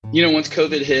once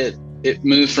COVID hit, it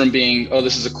moved from being, oh,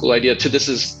 this is a cool idea to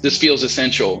this feels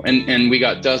essential. And we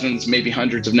got dozens, maybe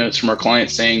hundreds of notes from our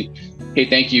clients saying, hey,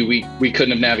 thank you. We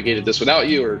couldn't have navigated this without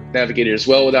you, or navigated as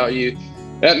well without you.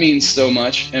 That means so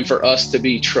much. And for us to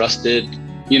be trusted,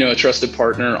 a trusted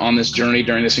partner on this journey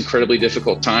during this incredibly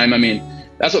difficult time, I mean,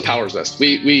 that's what powers us.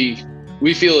 We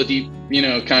feel a deep,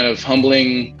 kind of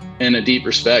humbling and a deep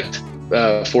respect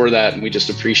for that. And we just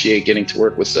appreciate getting to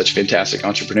work with such fantastic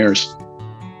entrepreneurs.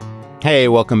 Hey,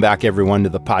 welcome back everyone to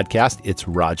the podcast. It's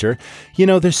Roger.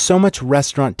 There's so much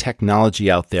restaurant technology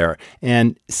out there,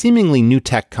 and seemingly new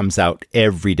tech comes out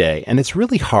every day. And it's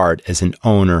really hard as an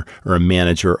owner or a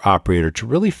manager or operator to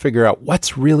really figure out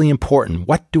what's really important.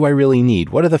 What do I really need?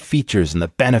 What are the features and the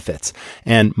benefits?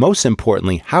 And most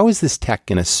importantly, how is this tech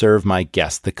going to serve my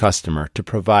guest, the customer, to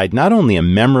provide not only a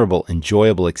memorable,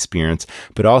 enjoyable experience,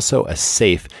 but also a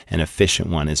safe and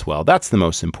efficient one as well? That's the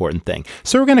most important thing.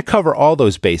 So we're going to cover all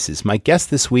those bases. My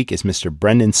guest this week is Mr.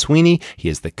 Brendan Sweeney. He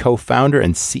is the co-founder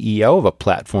and CEO of a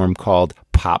platform called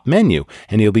Popmenu,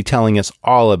 and he'll be telling us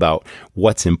all about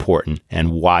what's important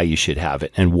and why you should have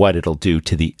it and what it'll do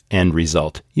to the end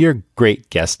result, your great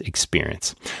guest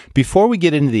experience. Before we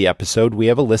get into the episode, we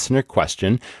have a listener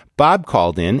question. Bob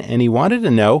called in and he wanted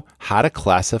to know how to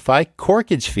classify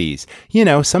corkage fees.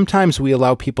 Sometimes we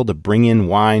allow people to bring in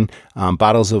wine,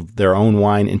 bottles of their own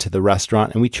wine into the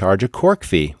restaurant, and we charge a cork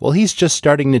fee. Well, he's just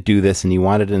starting to do this and he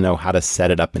wanted to know how to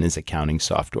set it up in his accounting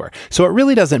software. So it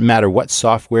really doesn't matter what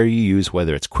software you use,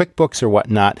 whether it's QuickBooks or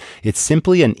whatnot. It's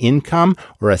simply an income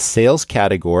or a sales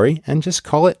category, and just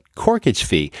call it corkage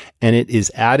fee, and it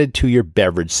is added to your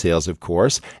beverage sales, of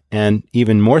course, and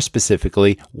even more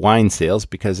specifically, wine sales,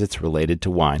 because it's related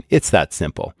to wine. It's that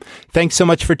simple. Thanks so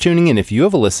much for tuning in. If you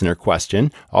have a listener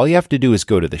question, all you have to do is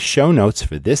go to the show notes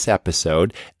for this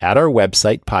episode at our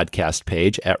website podcast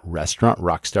page at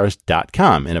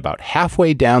restaurantrockstars.com, and about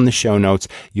halfway down the show notes,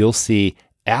 you'll see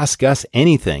Ask Us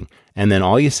Anything. And then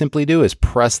all you simply do is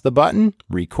press the button,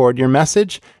 record your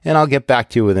message, and I'll get back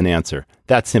to you with an answer.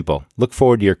 That's simple. Look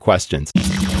forward to your questions.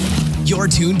 You're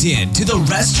tuned in to the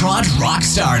Restaurant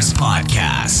Rockstars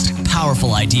podcast.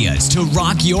 Powerful ideas to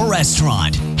rock your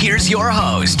restaurant. Here's your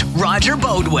host, Roger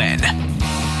Beaudoin.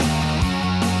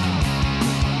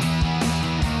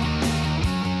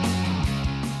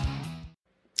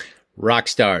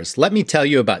 Rockstars, let me tell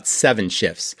you about 7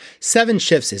 Shifts. 7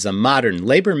 Shifts is a modern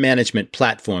labor management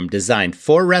platform designed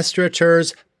for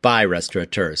restaurateurs by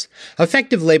restaurateurs.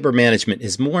 Effective labor management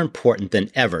is more important than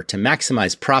ever to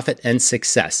maximize profit and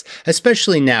success,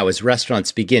 especially now as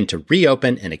restaurants begin to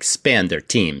reopen and expand their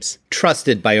teams.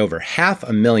 Trusted by over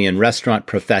 500,000 restaurant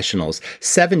professionals,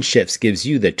 7 Shifts gives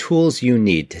you the tools you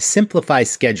need to simplify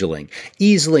scheduling,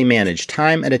 easily manage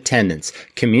time and attendance,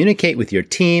 communicate with your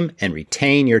team, and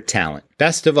retain your talent.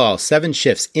 Best of all, 7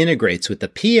 Shifts integrates with the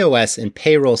POS and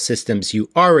payroll systems you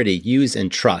already use and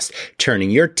trust,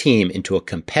 turning your team into a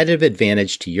competitive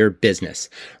advantage to your business.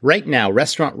 Right now,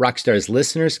 Restaurant Rockstars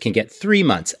listeners can get 3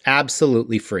 months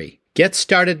absolutely free. Get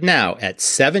started now at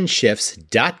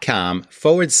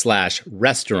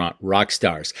 7shifts.com/restaurant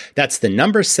rockstars. That's the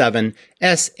number 7,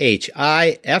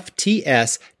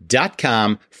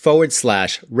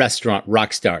 SHIFTS.com/restaurant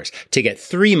rockstars to get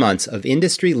 3 months of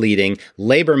industry leading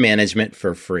labor management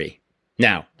for free.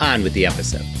 Now, on with the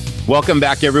episode. Welcome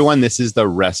back, everyone. This is the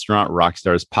Restaurant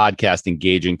Rockstars podcast,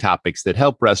 engaging topics that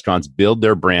help restaurants build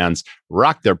their brands,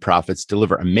 rock their profits,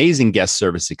 deliver amazing guest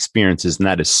service experiences. And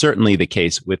that is certainly the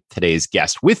case with today's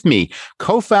guest. With me,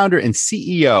 co-founder and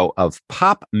CEO of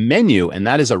Popmenu, and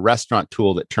that is a restaurant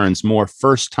tool that turns more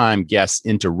first-time guests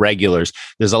into regulars.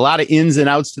 There's a lot of ins and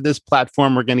outs to this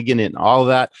platform. We're going to get into all of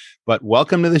that. But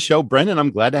welcome to the show, Brendan.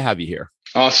 I'm glad to have you here.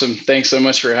 Awesome. Thanks so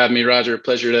much for having me, Roger.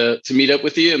 Pleasure to meet up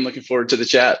with you, and looking forward to the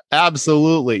chat.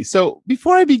 Absolutely. So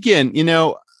before I begin,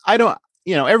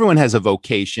 everyone has a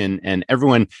vocation and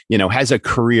everyone, has a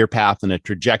career path and a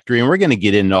trajectory, and we're going to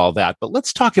get into all that. But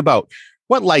let's talk about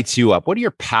what lights you up. What are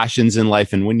your passions in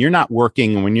life? And when you're not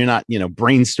working and when you're not,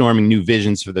 brainstorming new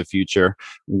visions for the future,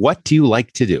 what do you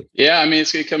like to do? Yeah,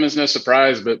 it's going to come as no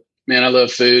surprise, but man, I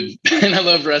love food and I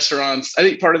love restaurants. I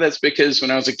think part of that's because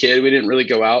when I was a kid, we didn't really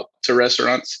go out to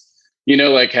restaurants.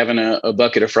 Like having a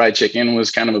bucket of fried chicken was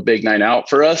kind of a big night out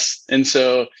for us. And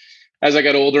so as I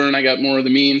got older and I got more of the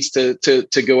means to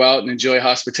go out and enjoy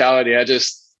hospitality, I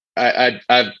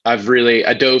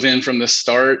dove in from the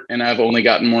start, and I've only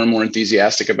gotten more and more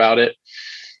enthusiastic about it.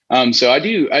 So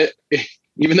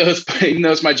even though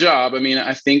it's my job,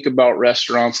 I think about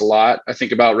restaurants a lot. I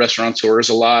think about restaurateurs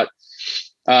a lot.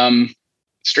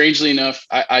 Strangely enough,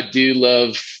 I do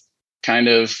love kind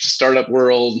of startup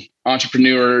world,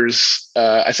 entrepreneurs.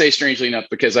 I say strangely enough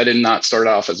because I did not start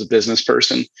off as a business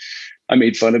person. I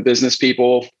made fun of business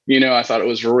people. I thought it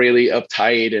was really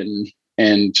uptight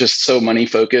and just so money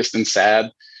focused and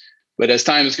sad. But as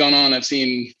time has gone on, I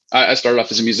started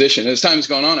off as a musician. As time has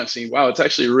gone on, I've seen, wow, it's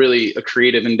actually really a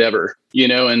creative endeavor,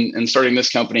 and starting this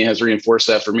company has reinforced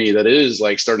that for me, that it is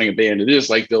like starting a band. It is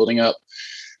like building up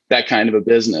that kind of a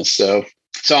business. So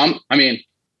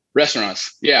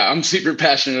restaurants. Yeah, I'm super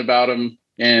passionate about them.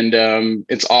 And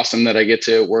it's awesome that I get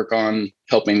to work on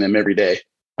helping them every day.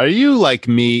 Are you like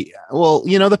me? Well,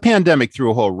 the pandemic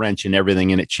threw a whole wrench in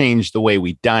everything, and it changed the way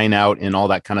we dine out and all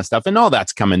that kind of stuff. And all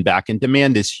that's coming back, and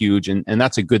demand is huge. And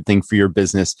that's a good thing for your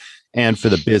business and for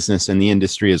the business and the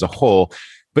industry as a whole.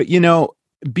 But,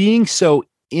 being so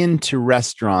into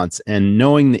restaurants and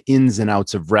knowing the ins and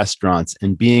outs of restaurants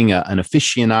and being an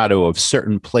aficionado of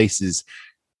certain places.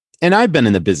 And I've been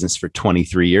in the business for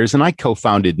 23 years, and I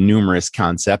co-founded numerous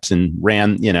concepts and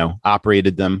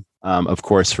operated them. Of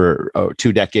course, for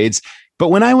 2 decades. But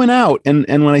when I went out and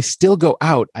when I still go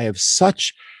out, I have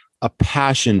such a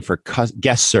passion for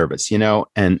guest service,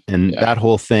 and that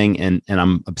whole thing. And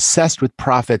I'm obsessed with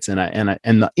profits and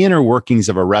the inner workings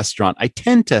of a restaurant. I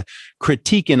tend to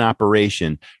critique an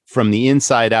operation from the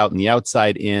inside out and the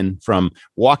outside in, from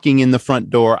walking in the front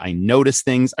door. I notice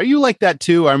things. Are you like that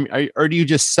too? Or do you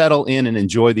just settle in and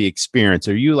enjoy the experience?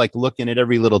 Are you like looking at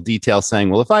every little detail saying,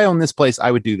 well, if I own this place,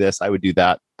 I would do this, I would do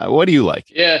that? What do you like?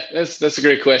 Yeah, that's a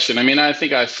great question. I mean, I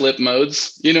think I flip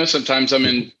modes. Sometimes I'm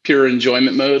in pure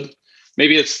enjoyment mode.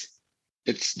 Maybe it's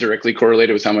directly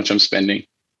correlated with how much I'm spending.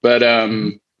 But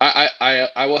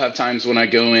I will have times when I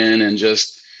go in and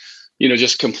just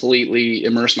completely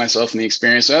immerse myself in the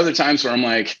experience. So other times where I'm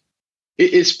like,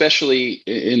 especially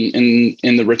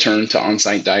in the return to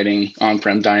on-site dining,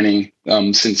 on-prem dining,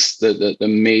 since the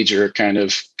major kind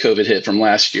of COVID hit from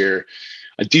last year,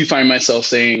 I do find myself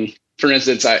saying, for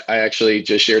instance, I actually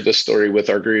just shared this story with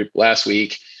our group last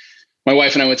week. My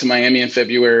wife and I went to Miami in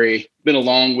February. Been a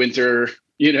long winter,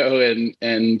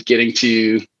 and getting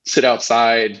to sit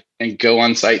outside and go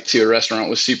on site to a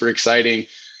restaurant was super exciting.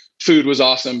 Food was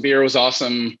awesome. Beer was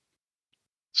awesome.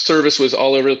 Service was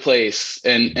all over the place.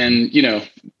 And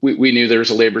we knew there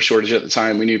was a labor shortage at the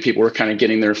time. We knew people were kind of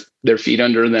getting their feet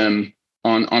under them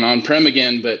on-prem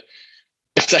again, but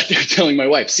I sat there telling my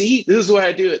wife, see, this is why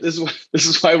I do it. This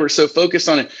is why we're so focused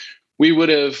on it. We would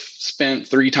have spent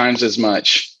 3 times as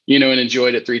much, and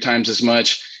enjoyed it 3 times as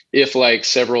much if like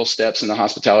several steps in the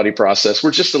hospitality process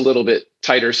were just a little bit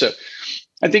tighter. So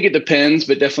I think it depends,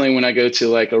 but definitely when I go to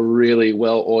like a really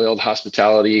well-oiled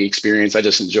hospitality experience, I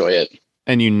just enjoy it.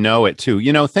 And it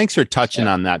too. Thanks for touching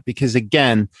on that, because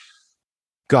again,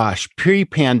 gosh,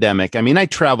 pre-pandemic, I mean, I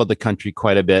traveled the country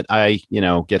quite a bit. I,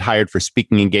 get hired for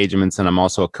speaking engagements, and I'm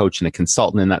also a coach and a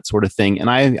consultant and that sort of thing. And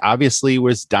I obviously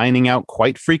was dining out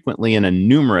quite frequently in a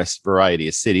numerous variety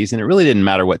of cities, and it really didn't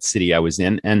matter what city I was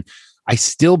in. And I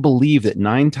still believe that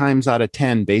 9 times out of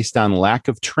 10, based on lack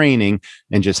of training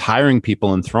and just hiring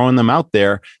people and throwing them out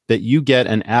there, that you get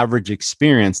an average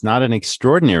experience, not an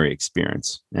extraordinary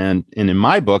experience. And in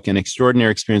my book, an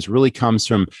extraordinary experience really comes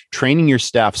from training your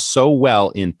staff so well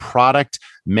in product,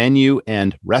 menu,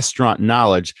 and restaurant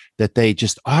knowledge that they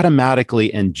just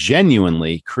automatically and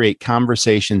genuinely create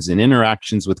conversations and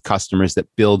interactions with customers that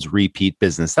builds repeat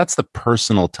business. That's the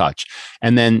personal touch.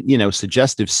 And then,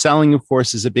 suggestive selling, of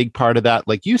course, is a big part of that.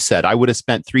 Like you said, I would have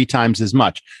spent 3 times as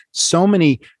much. So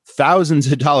many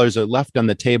thousands of dollars are left on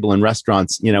the table in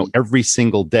restaurants, every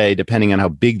single day, depending on how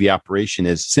big the operation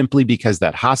is, simply because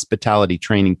that hospitality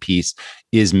training piece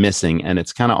is missing, and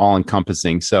it's kind of all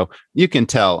encompassing. So you can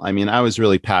tell, I mean, I was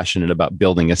really passionate about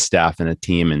building a staff and a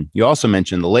team. And you also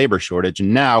mentioned the labor shortage,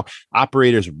 and now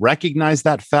operators recognize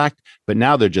that fact, but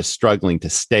now they're just struggling to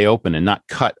stay open and not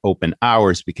cut open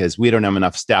hours because we don't have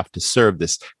enough staff to serve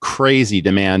this crazy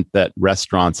demand that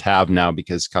restaurants have now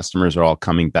because customers are all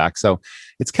coming back. So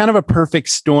it's kind of a perfect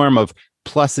storm of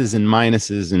pluses and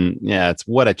minuses. And yeah, it's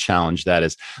what a challenge that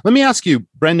is. Let me ask you,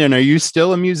 Brendan, are you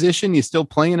still a musician? You still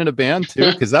playing in a band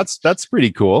too? Because that's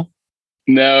pretty cool.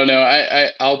 No,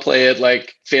 I'll play at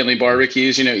like family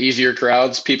barbecues, easier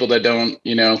crowds, people that don't,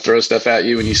 throw stuff at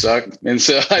you when you suck. And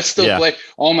so I still play.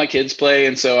 All my kids play.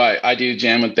 And so I do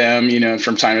jam with them,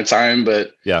 from time to time,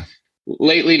 but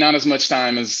lately not as much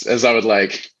time as I would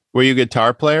like. Were you a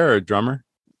guitar player or a drummer?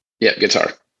 Yeah,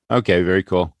 guitar. Okay, very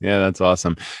cool. Yeah, that's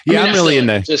awesome. Yeah, I'm really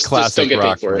into classic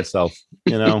rock myself.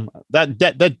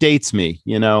 That dates me.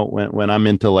 When I'm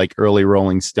into like early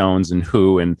Rolling Stones and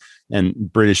Who and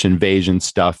British Invasion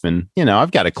stuff, and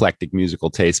I've got eclectic musical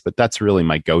taste, but that's really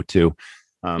my go-to.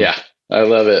 Yeah, I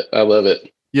love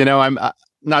it.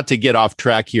 not to get off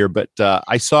track here, but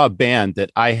I saw a band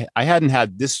that I hadn't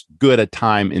had this good a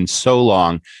time in so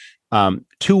long.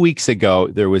 2 weeks ago,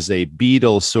 there was a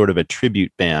Beatles sort of a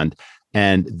tribute band,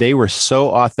 and they were so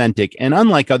authentic. And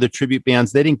unlike other tribute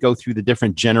bands, they didn't go through the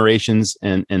different generations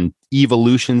and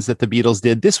evolutions that the Beatles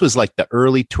did. This was like the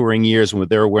early touring years when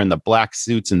they were wearing the black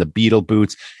suits and the Beatle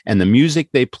boots, and the music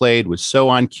they played was so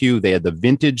on cue. They had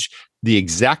the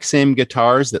exact same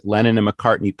guitars that Lennon and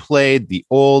McCartney played, the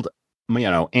old,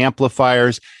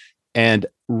 amplifiers, and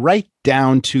right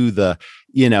down to the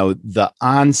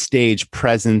onstage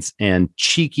presence and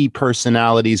cheeky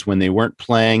personalities when they weren't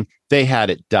playing. They had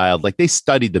it dialed. Like, they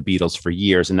studied the Beatles for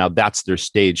years, and now that's their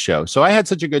stage show. So I had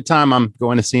such a good time. I'm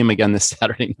going to see them again this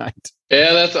Saturday night.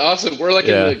 Yeah, that's awesome. We're in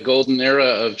the golden era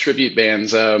of tribute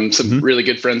bands. Some really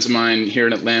good friends of mine here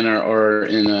in Atlanta are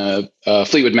in a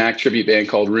Fleetwood Mac tribute band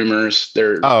called Rumors.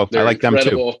 They're I like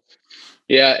incredible. Them too.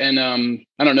 Yeah, and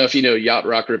I don't know if you know Yacht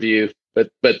Rock Review,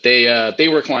 but they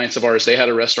were clients of ours. They had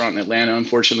a restaurant in Atlanta.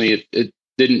 Unfortunately, it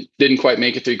didn't quite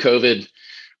make it through COVID.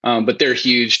 But they're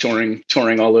huge, touring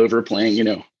all over, playing,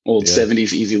 old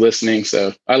 70s easy listening.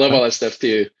 So I love all that stuff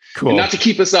too. Cool. And not to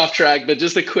keep us off track, but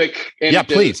just a quick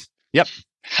anecdote. Yeah, please. Yep.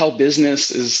 How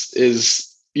business is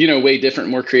way different,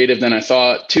 more creative than I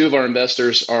thought. Two of our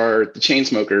investors are the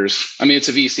Chainsmokers. I mean, it's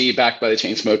a VC backed by the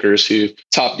Chainsmokers, who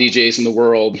top DJs in the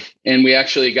world. And we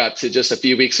actually got to just a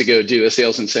few weeks ago do a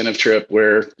sales incentive trip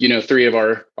where, three of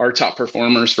our top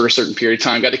performers for a certain period of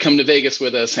time got to come to Vegas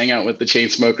with us, hang out with the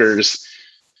Chainsmokers,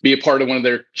 be a part of one of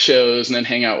their shows, and then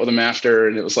hang out with them after.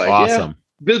 And it was like, awesome.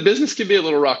 Yeah, business can be a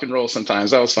little rock and roll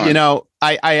sometimes. That was fun.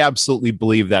 I absolutely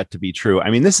believe that to be true. I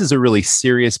mean, this is a really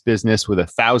serious business with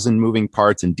 1,000 moving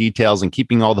parts and details and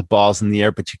keeping all the balls in the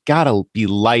air, but you got to be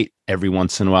light every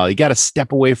once in a while. You got to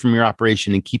step away from your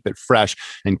operation and keep it fresh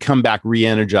and come back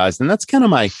re-energized. And that's kind of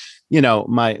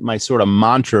my sort of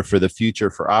mantra for the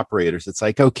future for operators. It's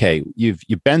like, okay, you've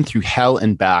been through hell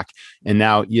and back, and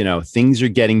now, things are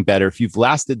getting better. If you've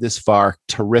lasted this far,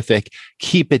 terrific.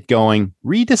 Keep it going.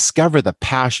 Rediscover the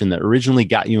passion that originally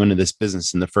got you into this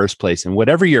business in the first place. And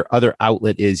whatever your other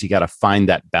outlet is, you got to find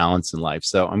that balance in life.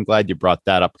 So I'm glad you brought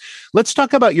that up. Let's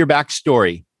talk about your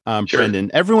backstory. Sure.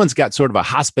 Brendan, everyone's got sort of a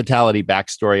hospitality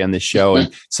backstory on this show.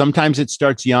 And sometimes it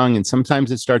starts young and sometimes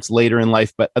it starts later in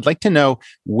life. But I'd like to know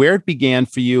where it began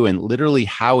for you and literally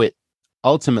how it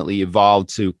ultimately evolved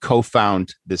to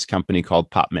co-found this company called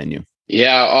Popmenu.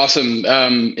 Yeah, awesome.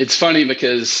 It's funny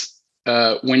because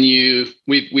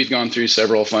we've gone through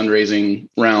several fundraising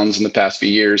rounds in the past few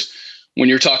years. When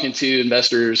you're talking to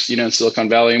investors, in Silicon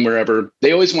Valley and wherever,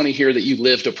 they always want to hear that you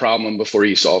lived a problem before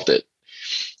you solved it.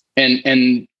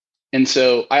 And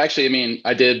so I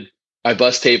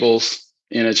bussed tables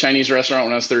in a Chinese restaurant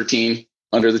when I was 13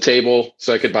 under the table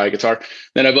so I could buy a guitar.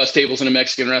 Then I bussed tables in a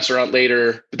Mexican restaurant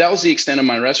later, but that was the extent of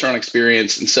my restaurant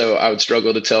experience. And so I would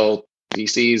struggle to tell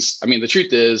VCs. I mean, the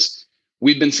truth is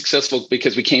we've been successful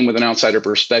because we came with an outsider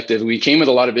perspective. We came with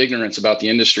a lot of ignorance about the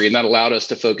industry, and that allowed us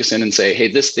to focus in and say, hey,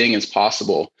 this thing is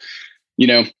possible,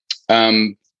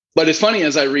 but it's funny,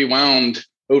 as I rewound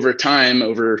over time,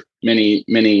 over many,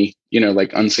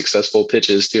 like unsuccessful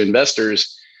pitches to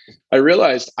investors, I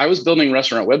realized I was building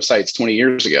restaurant websites 20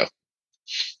 years ago.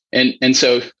 And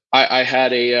so I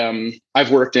had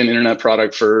I've worked in internet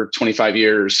product for 25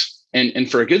 years.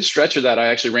 And for a good stretch of that, I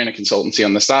actually ran a consultancy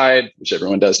on the side, which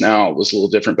everyone does now. It was a little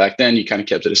different back then. You kind of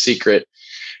kept it a secret.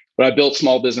 But I built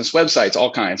small business websites,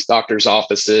 all kinds, doctors'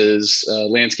 offices,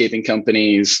 landscaping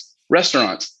companies,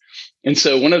 restaurants. And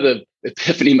so one of the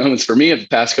epiphany moments for me of the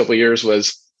past couple of years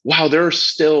was, wow, there are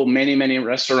still many, many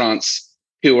restaurants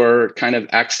who are kind of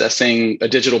accessing a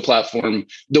digital platform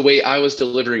the way I was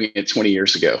delivering it 20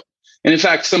 years ago. And in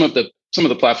fact, some of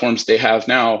the platforms they have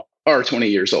now are 20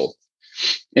 years old.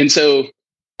 And so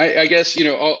I guess,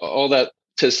 all that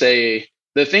to say,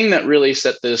 the thing that really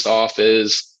set this off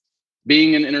is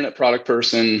being an internet product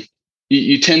person,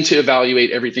 you tend to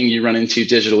evaluate everything you run into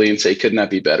digitally and say, couldn't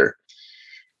that be better?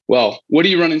 Well, what do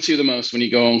you run into the most when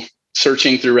you go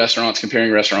searching through restaurants,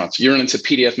 comparing restaurants? You run into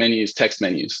PDF menus, text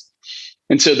menus.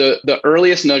 And so the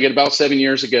earliest nugget about 7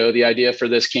 years ago, the idea for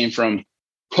this came from,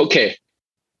 okay,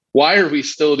 why are we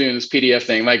still doing this PDF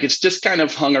thing? Like, it's just kind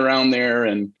of hung around there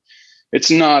and it's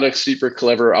not a super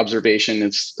clever observation.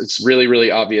 It's really,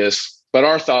 really obvious. But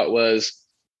our thought was,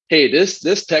 hey,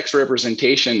 this text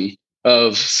representation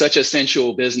of such a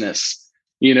sensual business,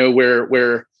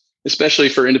 where especially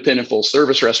for independent full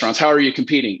service restaurants, how are you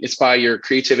competing? It's by your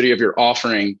creativity of your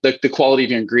offering, the quality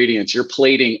of your ingredients, your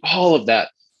plating, all of that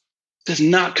does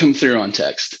not come through on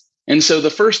text. And so the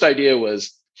first idea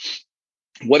was,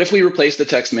 what if we replace the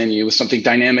text menu with something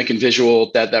dynamic and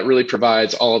visual that really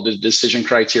provides all of the decision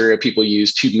criteria people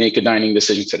use to make a dining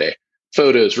decision today?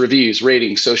 Photos, reviews,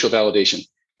 ratings, social validation.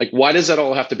 Like, why does that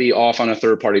all have to be off on a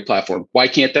third-party platform? Why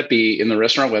can't that be in the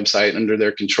restaurant website under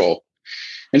their control?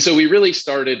 And so we really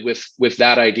started with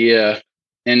that idea,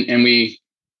 and we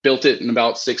built it in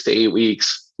about 6 to 8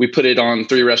 weeks. We put it on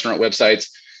 3 restaurant websites,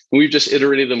 and we've just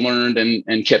iterated and learned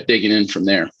and kept digging in from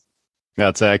there.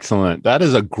 That's excellent. That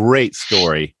is a great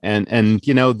story. And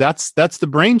that's the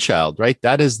brainchild, right?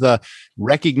 That is the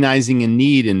recognizing a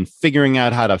need and figuring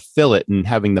out how to fill it and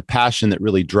having the passion that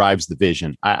really drives the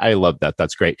vision. I love that.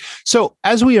 That's great. So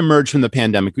as we emerge from the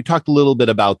pandemic, we talked a little bit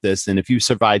about this, and if you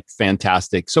survived,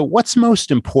 fantastic. So what's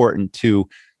most important to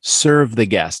serve the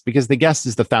guest? Because the guest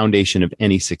is the foundation of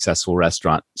any successful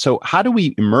restaurant. So how do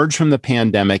we emerge from the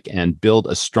pandemic and build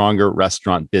a stronger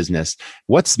restaurant business?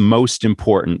 What's most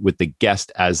important with the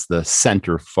guest as the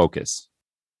center focus?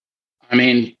 I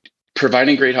mean,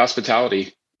 providing great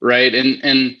hospitality, right? And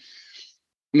I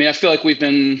mean, I feel like we've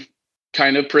been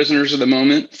kind of prisoners of the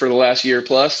moment for the last year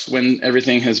plus, when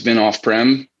everything has been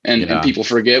off-prem and people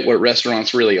forget what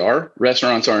restaurants really are.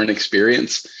 Restaurants are an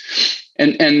experience.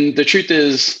 And the truth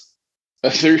is,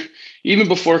 even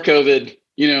before COVID,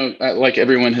 like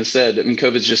everyone has said, I mean,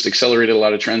 COVID's just accelerated a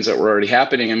lot of trends that were already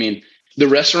happening. I mean, the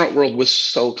restaurant world was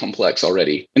so complex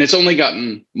already, and it's only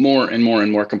gotten more and more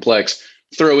and more complex.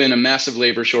 Throw in a massive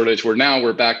labor shortage where now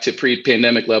we're back to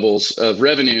pre-pandemic levels of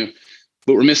revenue,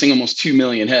 but we're missing almost 2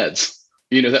 million heads,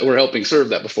 that we're helping serve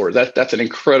that before. That's an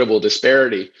incredible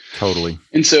disparity. Totally.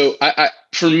 And so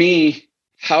for me,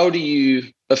 how do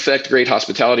you affect great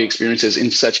hospitality experiences in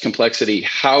such complexity?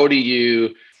 How do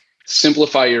you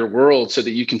simplify your world so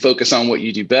that you can focus on what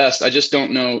you do best? I just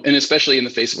don't know. And especially in the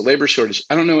face of a labor shortage,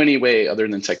 I don't know any way other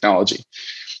than technology.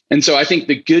 And so I think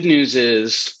the good news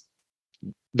is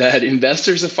that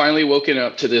investors have finally woken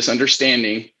up to this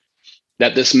understanding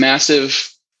that this massive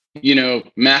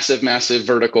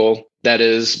vertical that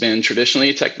has been traditionally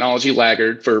a technology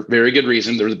laggard for very good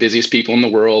reason. They're the busiest people in the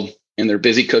world, and they're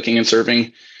busy cooking and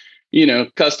serving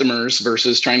customers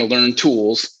versus trying to learn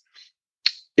tools.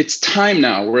 It's time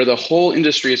now where the whole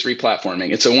industry is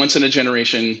replatforming. It's a once in a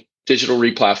generation digital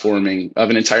replatforming of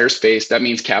an entire space. That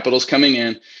means capital's coming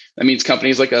in. That means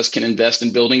companies like us can invest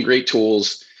in building great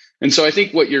tools. And so I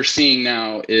think what you're seeing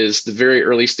now is the very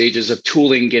early stages of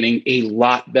tooling getting a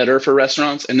lot better for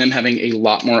restaurants, and them having a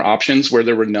lot more options where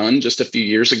there were none just a few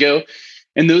years ago.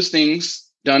 And those things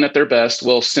done at their best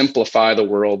will simplify the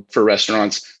world for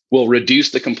restaurants, will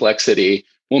reduce the complexity,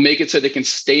 will make it so they can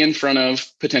stay in front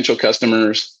of potential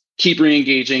customers, keep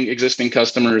re-engaging existing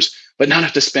customers, but not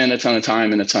have to spend a ton of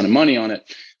time and a ton of money on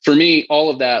it. For me, all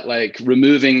of that, like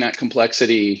removing that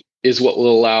complexity, is what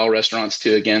will allow restaurants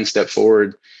to again step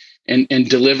forward and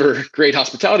deliver great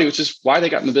hospitality, which is why they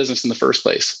got in the business in the first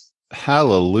place.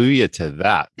 Hallelujah to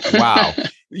that. Wow.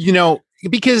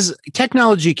 Because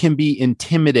technology can be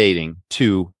intimidating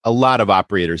to a lot of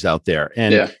operators out there.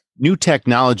 And new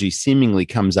technology seemingly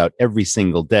comes out every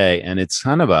single day. And it's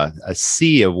kind of a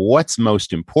sea of what's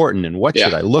most important and what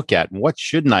should I look at and what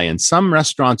shouldn't I? And some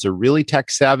restaurants are really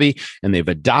tech savvy and they've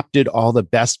adopted all the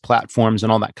best platforms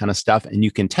and all that kind of stuff. And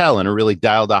you can tell in a really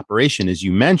dialed operation, as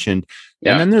you mentioned.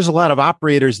 And then there's a lot of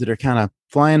operators that are kind of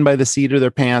flying by the seat of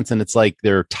their pants, and it's like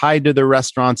they're tied to their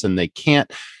restaurants and they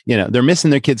can't, they're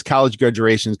missing their kids' college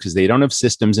graduations because they don't have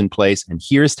systems in place. And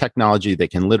here's technology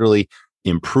that can literally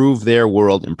improve their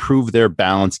world, improve their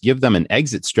balance, give them an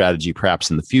exit strategy perhaps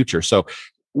in the future. So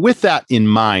with that in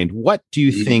mind, what do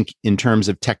you think in terms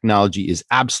of technology is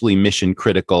absolutely mission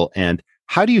critical, and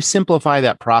how do you simplify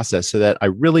that process so that I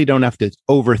really don't have to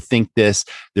overthink this?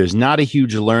 There's not a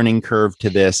huge learning curve to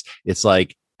this. It's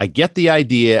like, I get the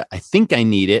idea. I think I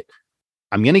need it.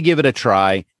 I'm going to give it a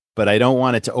try, but I don't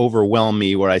want it to overwhelm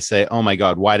me where I say, oh my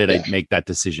God, why did I make that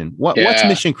decision? What's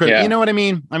mission critical? You know what I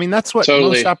mean? I mean, that's what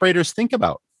most operators think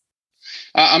about.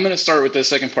 I'm going to start with the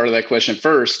second part of that question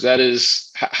first. That is,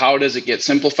 how does it get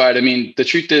simplified? I mean, the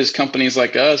truth is companies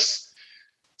like us,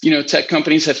 tech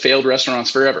companies have failed restaurants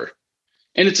forever.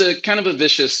 And it's a kind of a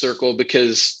vicious circle,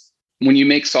 because when you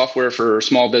make software for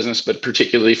small business, but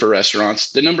particularly for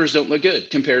restaurants, the numbers don't look good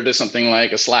compared to something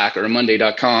like a Slack or a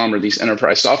Monday.com or these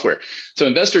enterprise software. So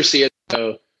investors see it and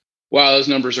go, wow, those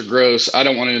numbers are gross. I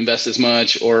don't want to invest as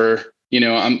much, or,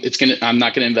 I'm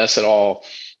not going to invest at all.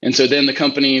 And so then the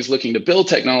companies looking to build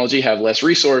technology have less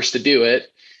resource to do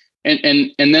it. And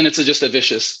then it's just a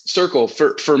vicious circle.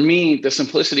 For me, the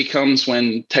simplicity comes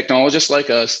when technologists like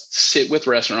us sit with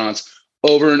restaurants,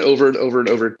 over and over and over and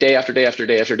over, day after day after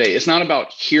day after day. It's not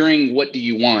about hearing what do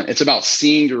you want. It's about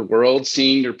seeing your world,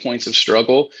 seeing your points of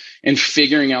struggle, and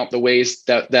figuring out the ways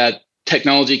that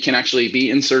technology can actually be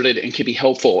inserted and can be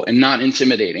helpful and not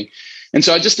intimidating. And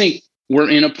so I just think we're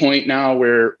in a point now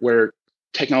where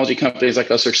technology companies like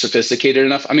us are sophisticated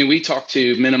enough. I mean, we talk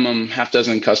to minimum half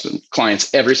dozen custom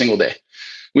clients every single day.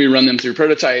 We run them through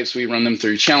prototypes, we run them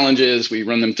through challenges, we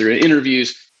run them through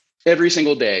interviews every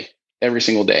single day.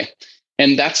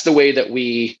 And that's the way that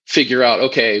we figure out,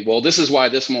 okay, well, this is why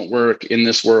this won't work in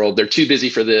this world. They're too busy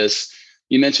for this.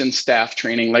 You mentioned staff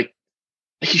training. Like,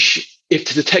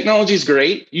 if the technology is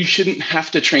great, you shouldn't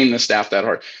have to train the staff that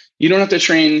hard. You don't have to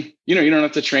train, you don't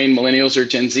have to train millennials or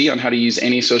Gen Z on how to use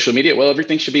any social media. Well,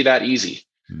 everything should be that easy.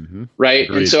 Mm-hmm. Right.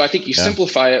 Agreed. And so I think you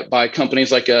simplify it by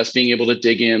companies like us being able to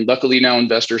dig in. Luckily, now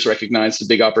investors recognize the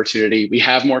big opportunity. We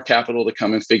have more capital to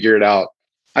come and figure it out.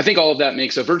 I think all of that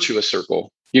makes a virtuous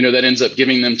circle, that ends up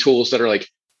giving them tools that are like,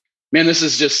 man, this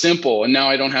is just simple. And now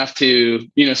I don't have to,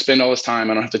 spend all this time.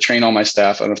 I don't have to train all my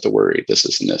staff. I don't have to worry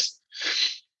this and this.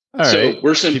 All right.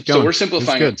 We're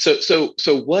simplifying it.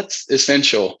 So what's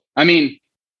essential? I mean,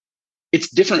 it's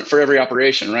different for every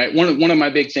operation, right? One of my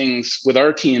big things with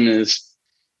our team is,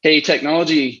 hey,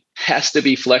 technology has to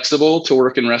be flexible to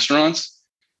work in restaurants,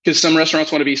 because some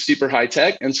restaurants want to be super high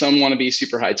tech and some want to be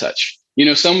super high touch.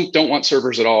 Some don't want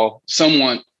servers at all. Some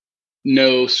want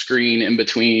no screen in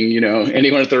between,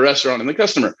 anyone at the restaurant and the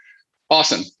customer.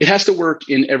 Awesome. It has to work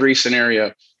in every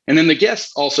scenario. And then the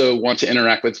guests also want to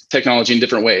interact with technology in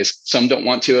different ways. Some don't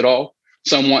want to at all.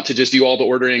 Some want to just do all the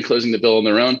ordering and closing the bill on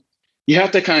their own. You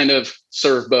have to kind of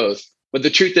serve both. But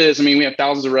the truth is, we have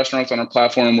thousands of restaurants on our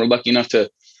platform. We're lucky enough to,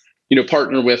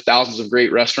 partner with thousands of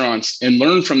great restaurants and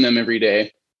learn from them every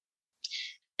day.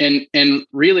 And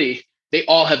really, they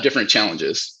all have different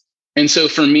challenges. And so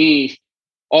for me,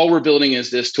 all we're building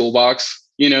is this toolbox,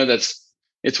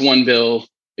 it's one bill,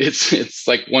 it's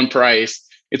like one price,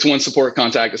 it's one support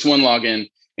contact, it's one login,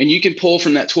 and you can pull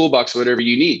from that toolbox whatever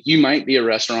you need. You might be a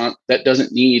restaurant that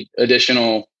doesn't need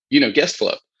additional, guest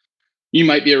flow. You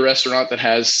might be a restaurant that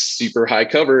has super high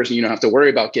covers and you don't have to worry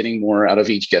about getting more out of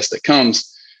each guest that comes.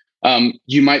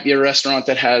 You might be a restaurant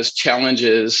that has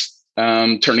challenges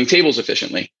turning tables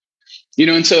efficiently,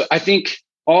 and so I think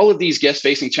all of these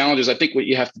guest-facing challenges, I think what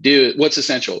you have to do, what's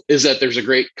essential is that there's a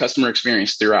great customer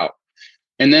experience throughout.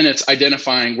 And then it's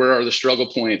identifying where are the struggle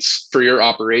points for your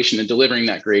operation and delivering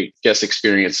that great guest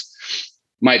experience.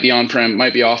 Might be on-prem,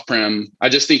 might be off-prem. I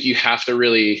just think you have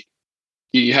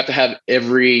to have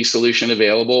every solution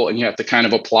available, and you have to kind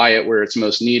of apply it where it's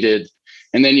most needed.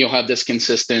 And then you'll have this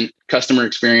consistent customer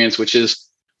experience, which is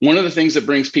one of the things that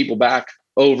brings people back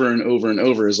over and over and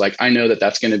over, is like, I know that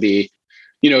that's going to be,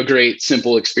 a great,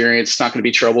 simple experience. It's not going to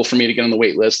be trouble for me to get on the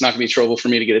wait list. It's not going to be trouble for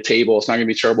me to get a table. It's not going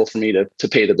to be trouble for me to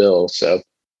pay the bill. So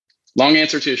long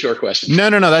answer to a short question. No.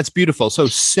 That's beautiful. So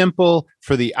simple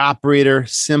for the operator,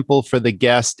 simple for the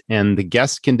guest, and the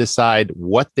guest can decide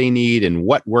what they need and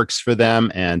what works for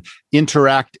them and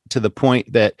interact to the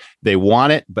point that they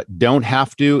want it, but don't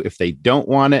have to if they don't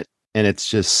want it. And it's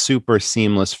just super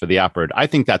seamless for the operator. I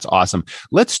think that's awesome.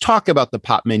 Let's talk about the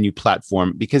Popmenu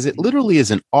platform, because it literally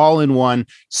is an all-in-one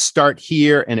start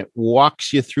here, and it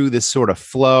walks you through this sort of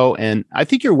flow. And I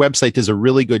think your website does a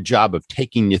really good job of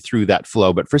taking you through that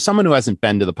flow. But for someone who hasn't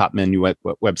been to the Popmenu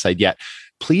website yet,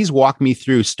 please walk me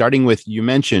through, starting with, you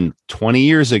mentioned 20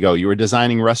 years ago, you were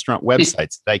designing restaurant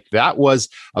websites. Like, that was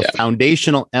a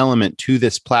foundational element to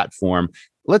this platform.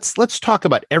 Let's talk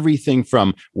about everything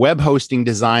from web hosting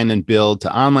design and build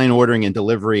to online ordering and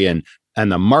delivery and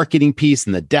the marketing piece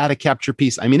and the data capture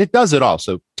piece. It does it all.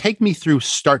 So take me through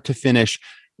start to finish,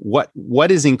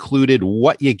 what is included,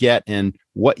 what you get, and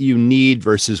what you need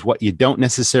versus what you don't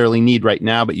necessarily need right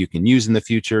now, but you can use in the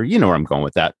future. You know where I'm going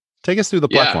with that. Take us through the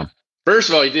platform. First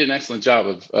of all, you did an excellent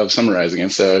job of summarizing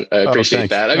it, so I appreciate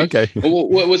that. Okay.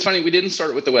 What was funny, we didn't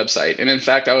start with the website, and in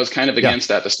fact, I was kind of against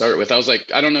that to start with. I was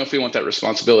like, I don't know if we want that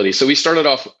responsibility. So we started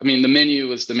off. The menu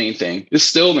was the main thing. It's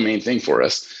still the main thing for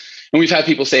us. And we've had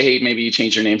people say, "Hey, maybe you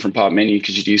change your name from Popmenu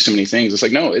because you do so many things." It's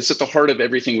like, no, it's at the heart of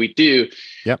everything we do.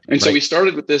 Yep. And so we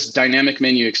started with this dynamic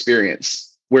menu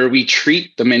experience, where we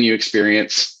treat the menu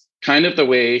experience kind of the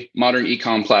way modern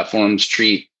e-com platforms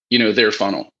treat, their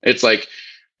funnel. It's like,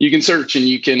 you can search and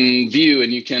you can view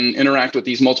and you can interact with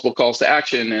these multiple calls to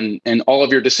action, and all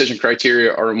of your decision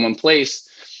criteria are in one place.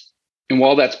 And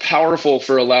while that's powerful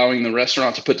for allowing the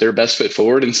restaurant to put their best foot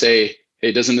forward and say,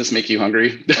 hey, doesn't this make you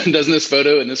hungry? Doesn't this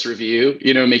photo and this review,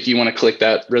 make you want to click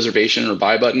that reservation or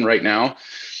buy button right now?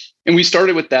 And we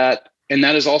started with that. And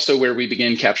that is also where we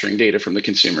begin capturing data from the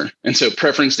consumer. And so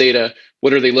preference data,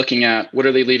 what are they looking at? What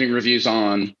are they leaving reviews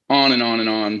on and on and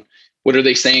on? What are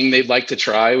they saying they'd like to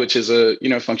try, which is a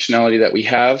functionality that we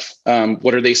have?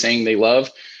 What are they saying they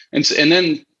love? And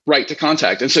then right to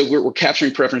contact. And so we're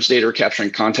capturing preference data, we're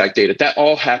capturing contact data. That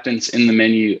all happens in the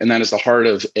menu. And that is the heart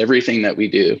of everything that we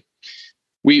do.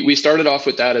 We started off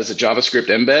with that as a JavaScript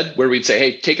embed where we'd say,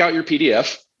 hey, take out your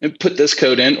PDF and put this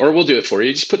code in, or we'll do it for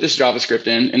you. Just put this JavaScript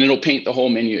in and it'll paint the whole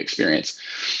menu experience.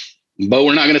 But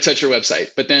we're not going to touch your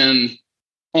website. But then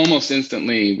almost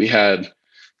instantly we had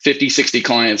 50, 60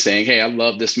 clients saying, hey, I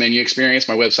love this menu experience.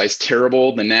 My website's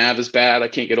terrible. The nav is bad. I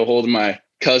can't get a hold of my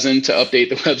cousin to update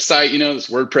the website. This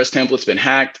WordPress template's been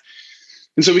hacked.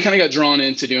 And so we kind of got drawn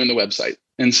into doing the website.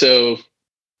 And so,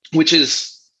 which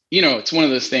is, it's one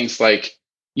of those things like,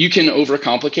 you can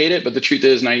overcomplicate it, but the truth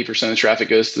is 90% of the traffic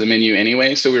goes to the menu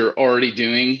anyway. So we were already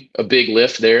doing a big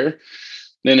lift there.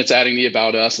 Then it's adding the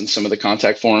about us and some of the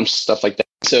contact forms, stuff like that.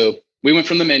 So we went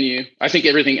from the menu. I think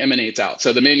everything emanates out.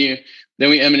 So the menu, then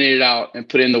we emanated out and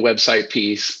put in the website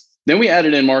piece. Then we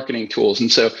added in marketing tools. And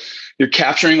so you're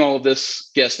capturing all of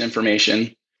this guest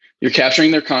information. You're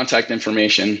capturing their contact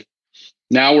information.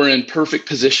 Now we're in perfect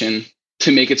position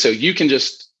to make it so you can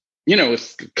just,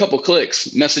 with a couple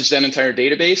clicks, message that entire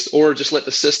database, or just let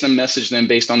the system message them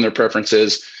based on their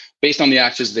preferences, based on the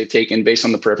actions they've taken, based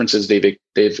on the preferences they've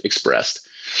expressed.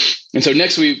 And so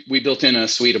next we built in a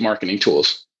suite of marketing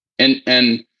tools.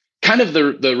 And kind of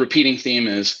the repeating theme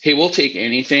is, hey, we'll take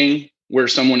anything where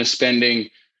someone is spending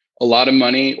a lot of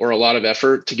money or a lot of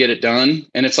effort to get it done.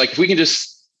 And it's like, if we can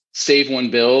just save one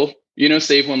bill,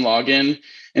 save one login,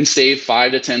 and save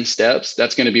 5 to 10 steps,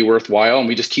 that's going to be worthwhile. And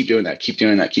we just keep doing that, keep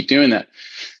doing that.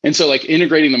 And so like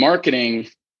integrating the marketing,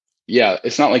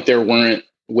 it's not like there weren't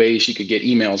ways you could get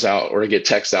emails out or get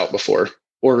texts out before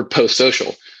or post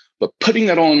social, but putting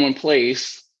that all in one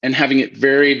place and having it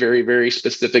very, very, very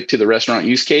specific to the restaurant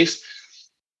use case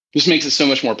just makes it so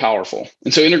much more powerful.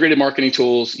 And so integrated marketing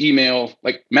tools, email,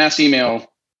 like mass email,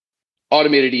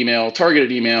 automated email, targeted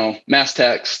email, mass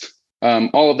text,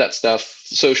 all of that stuff,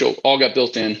 social, all got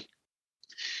built in.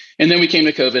 And then we came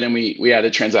to COVID and we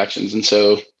added transactions. And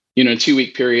so, in a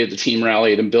 2-week period, the team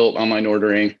rallied and built online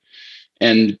ordering.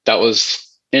 And that was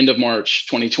end of March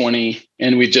 2020.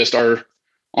 And our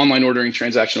online ordering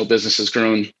transactional business has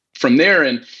grown from there.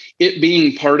 And it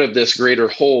being part of this greater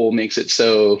whole makes it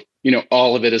so,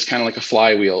 all of it is kind of like a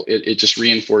flywheel. It just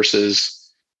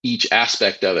reinforces each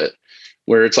aspect of it.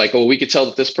 Where it's like, we could tell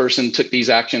that this person took these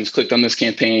actions, clicked on this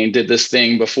campaign, did this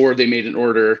thing before they made an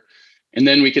order. And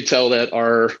then we could tell that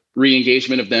our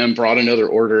re-engagement of them brought another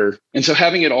order. And so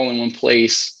having it all in one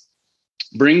place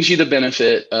brings you the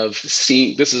benefit of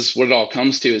seeing, this is what it all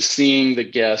comes to, is seeing the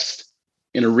guest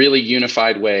in a really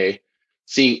unified way,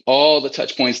 seeing all the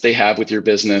touch points they have with your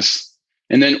business,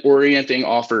 and then orienting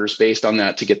offers based on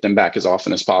that to get them back as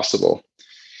often as possible.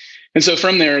 And so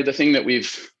from there, the thing that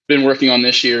we've been working on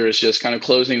this year is just kind of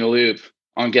closing the loop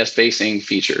on guest facing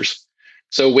features.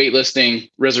 So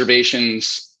waitlisting,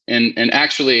 reservations, and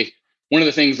actually one of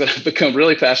the things that I've become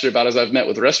really passionate about is I've met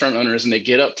with restaurant owners and they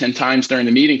get up 10 times during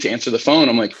the meeting to answer the phone.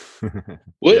 I'm like,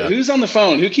 who's on the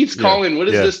phone? Who keeps calling? What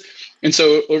is this? And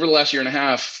so over the last year and a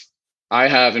half,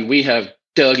 we have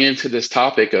dug into this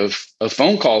topic of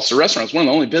phone calls to restaurants. One of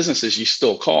the only businesses you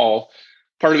still call.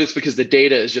 Part of it's because the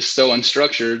data is just so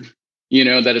unstructured,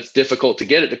 that it's difficult to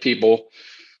get it to people.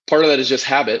 Part of that is just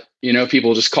habit,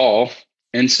 people just call.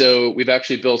 And so we've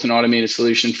actually built an automated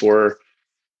solution for,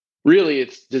 really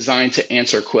it's designed to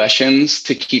answer questions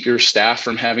to keep your staff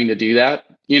from having to do that,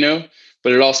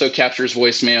 but it also captures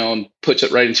voicemail and puts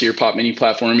it right into your Popmenu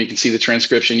platform. You can see the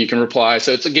transcription, you can reply.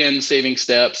 So it's again, saving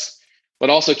steps, but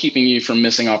also keeping you from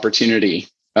missing opportunity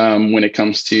when it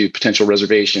comes to potential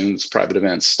reservations, private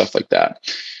events, stuff like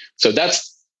that. So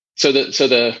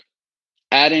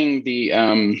adding the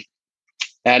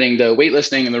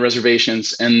waitlisting and the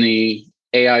reservations and the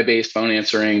AI-based phone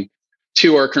answering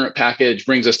to our current package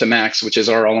brings us to Max, which is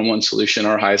our all-in-one solution,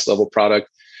 our highest level product,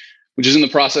 which is in the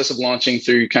process of launching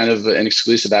through kind of an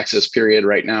exclusive access period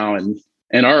right now.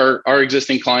 And our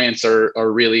existing clients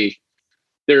are really,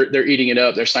 they're eating it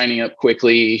up. They're signing up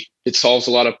quickly. It solves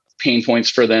a lot of pain points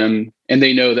for them. And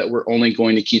they know that we're only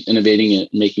going to keep innovating it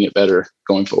and making it better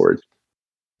going forward.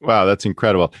 Wow, that's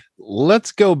incredible.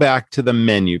 Let's go back to the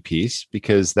menu piece,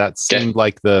 because that seemed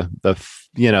like the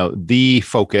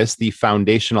focus, the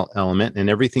foundational element, and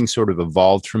everything sort of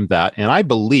evolved from that. And I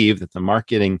believe that the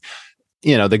marketing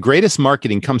the greatest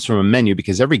marketing comes from a menu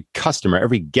because every customer,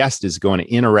 every guest is going to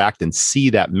interact and see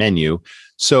that menu.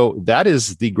 So that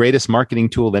is the greatest marketing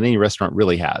tool that any restaurant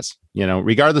really has.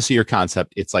 Regardless of your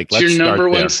concept, it's like, it's let's your number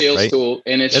start one there, sales right? tool,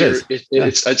 and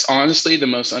it's honestly the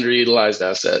most underutilized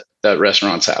asset that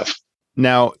restaurants have.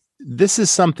 Now, this is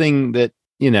something that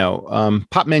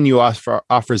Pop Menu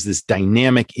offers this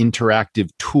dynamic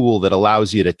interactive tool that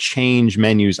allows you to change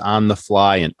menus on the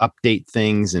fly and update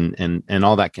things and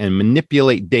all that, and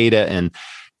manipulate data. And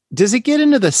does it get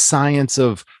into the science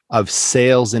of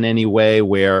sales in any way,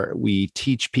 where we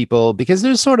teach people, because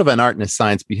there's sort of an art and a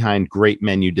science behind great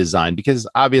menu design? Because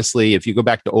obviously, if you go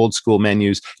back to old school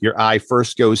menus, your eye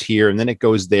first goes here and then it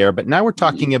goes there. But now we're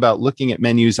talking about looking at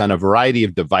menus on a variety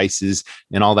of devices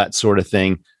and all that sort of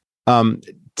thing.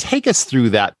 Take us through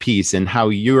that piece and how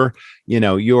your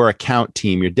account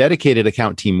team, your dedicated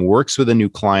account team, works with a new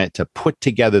client to put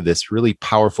together this really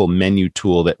powerful menu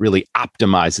tool that really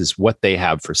optimizes what they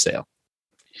have for sale.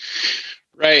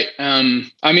 Right.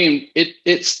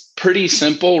 It's pretty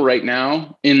simple right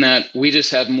now in that we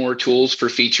just have more tools for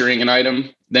featuring an item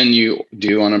than you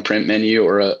do on a print menu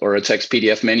or a text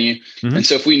PDF menu. Mm-hmm. And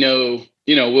so if we know,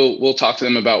 we'll talk to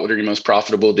them about what are your most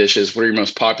profitable dishes, what are your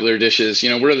most popular dishes,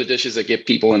 what are the dishes that get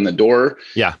people in the door.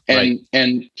 Yeah.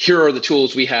 And here are the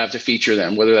tools we have to feature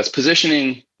them, whether that's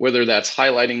positioning, whether that's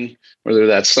highlighting, whether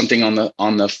that's something on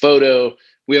the photo.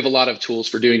 We have a lot of tools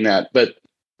for doing that, but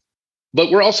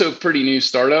we're also a pretty new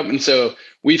startup. And so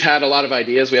we've had a lot of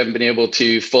ideas we haven't been able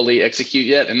to fully execute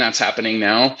yet. And that's happening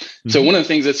now. Mm-hmm. So one of the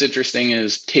things that's interesting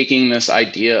is taking this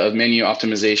idea of menu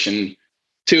optimization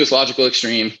to its logical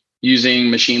extreme, using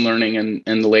machine learning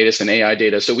and the latest in AI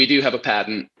data. So we do have a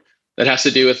patent that has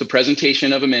to do with the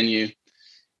presentation of a menu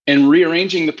and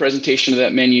rearranging the presentation of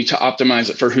that menu to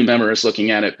optimize it for whomever is looking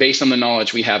at it based on the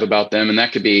knowledge we have about them. And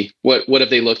that could be what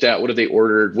have they looked at? What have they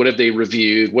ordered? What have they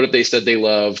reviewed? What have they said they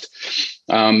loved?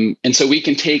 And so we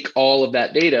can take all of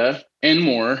that data and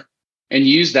more and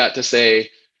use that to say,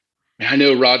 I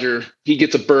know Roger, he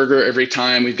gets a burger every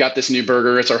time. We've got this new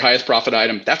burger. It's our highest profit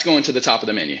item. That's going to the top of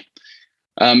the menu.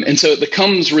 And so it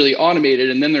becomes really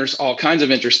automated. And then there's all kinds of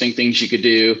interesting things you could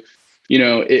do.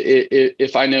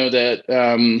 If I know that,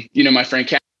 my friend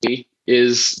Kathy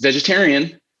is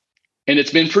vegetarian, and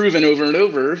it's been proven over and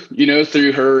over,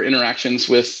 through her interactions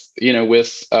with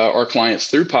our clients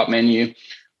through Pop Menu,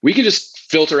 we can just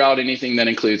filter out anything that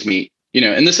includes meat,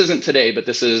 and this isn't today, but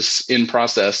this is in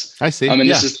process. I see.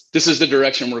 This is the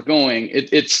direction we're going.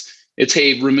 It's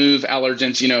hey, remove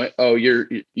allergens, you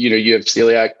have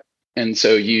celiac. And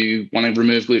so you want to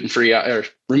remove gluten-free or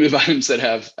remove items that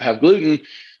have gluten.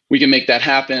 We can make that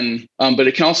happen. But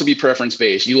it can also be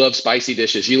preference-based. You love spicy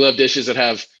dishes. You love dishes that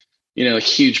have,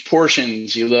 huge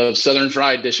portions. You love Southern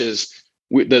fried dishes.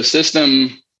 The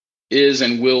system is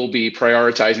and will be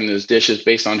prioritizing those dishes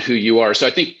based on who you are. So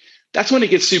I think that's when it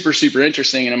gets super, super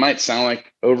interesting. And it might sound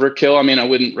like overkill. I mean, I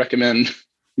wouldn't recommend,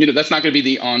 that's not going to be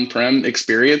the on-prem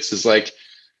experience. It's like,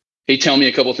 hey, tell me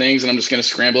a couple things, and I'm just going to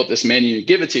scramble up this menu and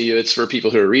give it to you. It's for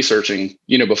people who are researching,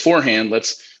 beforehand.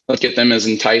 Let's get them as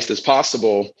enticed as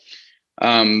possible.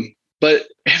 But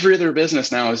every other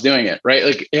business now is doing it, right?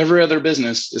 Like every other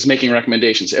business is making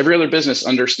recommendations. Every other business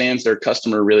understands their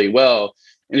customer really well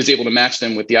and is able to match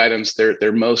them with the items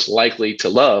they're most likely to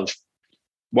love.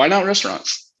 Why not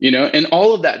restaurants? And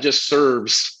all of that just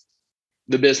serves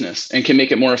the business and can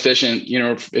make it more efficient.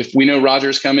 If we know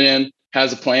Roger's coming in,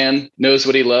 has a plan, knows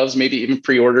what he loves, maybe even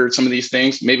pre-ordered some of these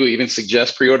things. Maybe we even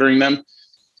suggest pre-ordering them.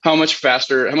 How much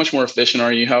faster, how much more efficient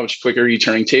are you? How much quicker are you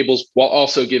turning tables while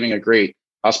also giving a great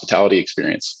hospitality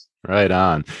experience? Right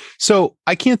on. So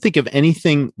I can't think of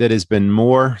anything that has been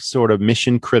more sort of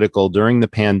mission critical during the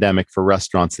pandemic for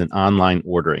restaurants than online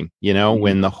ordering.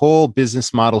 When the whole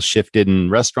business model shifted and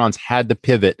restaurants had to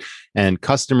pivot and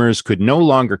customers could no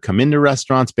longer come into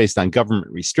restaurants based on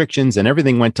government restrictions and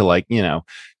everything went to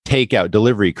takeout,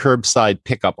 delivery, curbside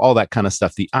pickup, all that kind of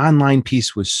stuff. The online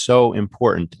piece was so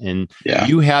important. And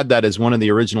you had that as one of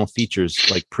the original features,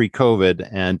 like pre-COVID.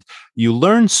 And you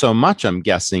learned so much, I'm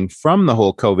guessing, from the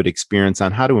whole COVID experience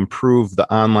on how to improve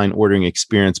the online ordering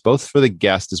experience, both for the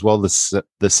guest as well as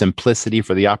the simplicity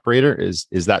for the operator. Is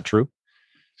that true?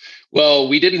 Well,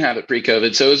 we didn't have it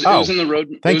pre-COVID. So it was in the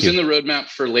road. It was in the roadmap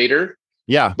for later.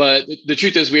 Yeah. But the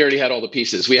truth is we already had all the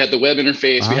pieces. We had the web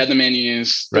interface, we had the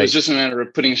menus. Right. It was just a matter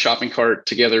of putting a shopping cart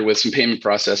together with some payment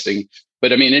processing.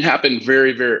 But I mean, it happened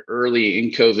very, very early in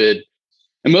COVID.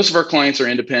 And most of our clients are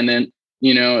independent,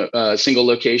 single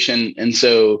location. And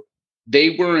so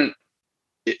they weren't,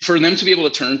 for them to be able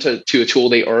to turn to a tool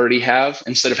they already have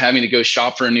instead of having to go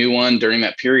shop for a new one during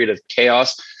that period of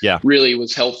chaos, really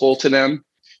was helpful to them.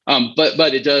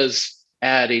 But it does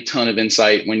add a ton of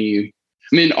insight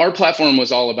our platform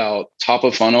was all about top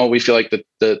of funnel. We feel like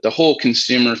the whole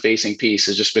consumer facing piece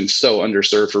has just been so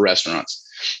underserved for restaurants.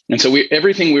 And so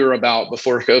everything we were about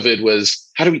before COVID was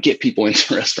how do we get people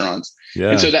into restaurants?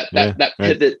 Yeah, and so that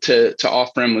pivot to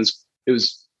off-prem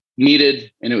was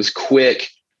needed, and it was quick.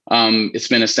 It's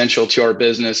been essential to our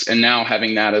business. And now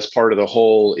having that as part of the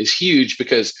whole is huge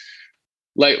because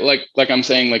like I'm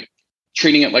saying, like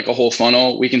treating it like a whole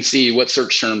funnel, we can see what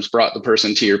search terms brought the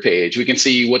person to your page. We can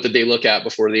see what did they look at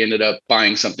before they ended up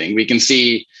buying something. We can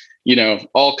see,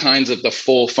 all kinds of the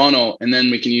full funnel, and then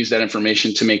we can use that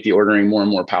information to make the ordering more and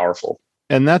more powerful.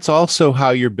 And that's also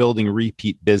how you're building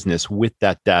repeat business with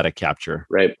that data capture.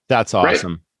 Right. That's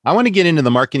awesome. Right. I want to get into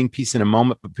the marketing piece in a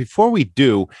moment, but before we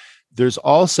do, there's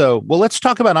also, let's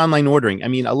talk about online ordering. I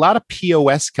mean, a lot of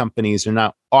POS companies are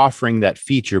not offering that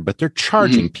feature, but they're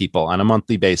charging people on a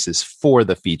monthly basis for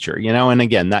the feature, and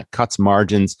again, that cuts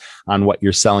margins on what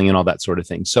you're selling and all that sort of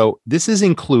thing. So this is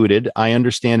included. I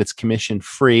understand it's commission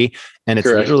free, and it's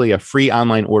literally a free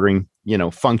online ordering,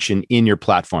 function in your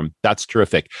platform. That's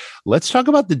terrific. Let's talk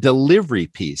about the delivery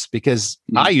piece, because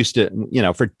I used to,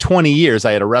 for 20 years,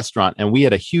 I had a restaurant and we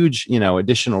had a huge,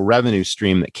 additional revenue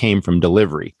stream that came from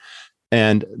delivery.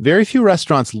 And very few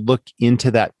restaurants look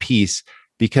into that piece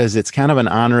because it's kind of an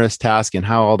onerous task and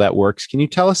how all that works. Can you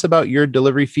tell us about your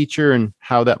delivery feature and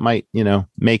how that might,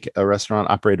 make a restaurant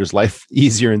operator's life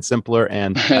easier and simpler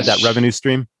and that revenue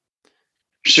stream?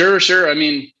 Sure. I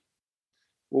mean,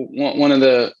 one of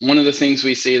the things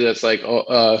we see that's like,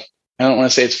 I don't want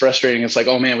to say it's frustrating. It's like,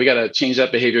 oh man, we got to change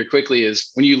that behavior quickly,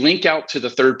 is when you link out to the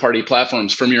third-party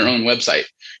platforms from your own website.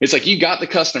 It's like you got the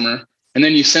customer and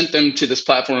then you sent them to this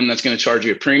platform that's going to charge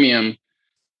you a premium,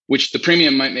 which the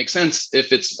premium might make sense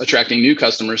if it's attracting new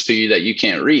customers to you that you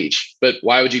can't reach. But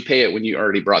why would you pay it when you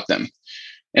already brought them?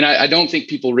 And I don't think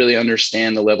people really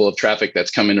understand the level of traffic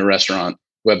that's coming to restaurant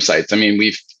websites. I mean,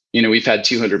 we've had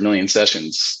 200 million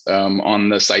sessions on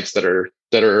the sites that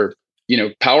are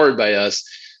powered by us.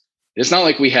 It's not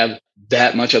like we have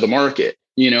that much of the market,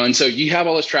 and so you have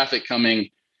all this traffic coming.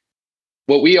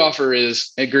 What we offer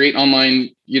is a great online,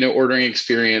 ordering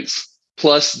experience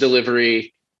plus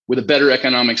delivery with a better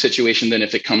economic situation than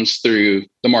if it comes through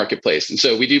the marketplace. And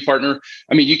so we do partner.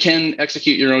 I mean, you can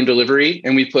execute your own delivery,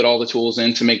 and we put all the tools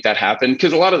in to make that happen,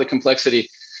 because a lot of the complexity,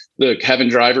 having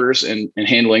drivers and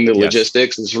handling the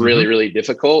logistics is really, really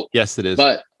difficult. Yes, it is.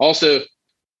 But also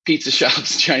pizza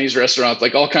shops, Chinese restaurants,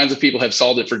 like all kinds of people have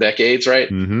solved it for decades, right?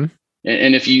 Mm-hmm.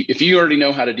 And if you already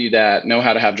know how to do that, know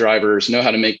how to have drivers, know how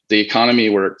to make the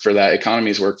economies work for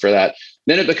that,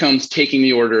 then it becomes taking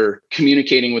the order,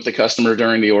 communicating with the customer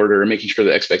during the order, and making sure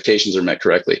the expectations are met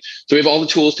correctly. So we have all the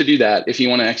tools to do that if you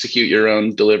want to execute your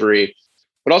own delivery.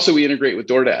 But also we integrate with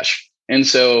DoorDash. And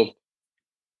so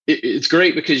it's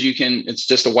great because it's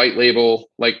just a white label,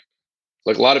 like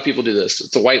a lot of people do this.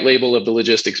 It's a white label of the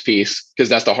logistics piece because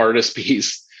that's the hardest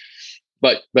piece.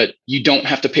 But you don't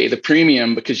have to pay the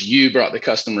premium because you brought the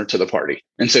customer to the party.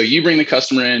 And so you bring the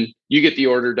customer in, you get the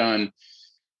order done.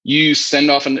 You send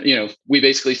off we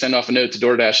basically send off a note to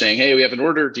DoorDash saying, hey, we have an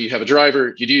order. Do you have a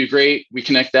driver? You do, great. We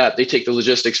connect that. They take the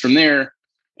logistics from there.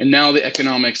 And now the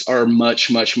economics are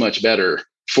much, much, much better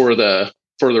for the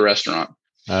restaurant.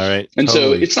 All right. And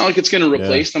so it's not like it's going to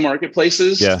replace the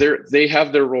marketplaces. Yeah. They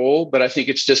have their role, but I think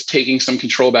it's just taking some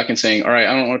control back and saying, all right,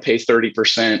 I don't want to pay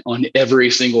 30% on every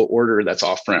single order that's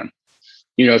off-prem.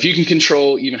 If you can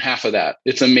control even half of that,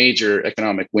 it's a major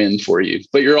economic win for you.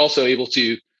 But you're also able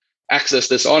to access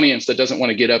this audience that doesn't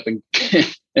want to get up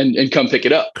and come pick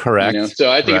it up. Correct.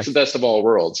 So I think it's the best of all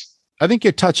worlds. I think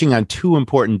you're touching on two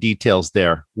important details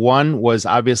there. One was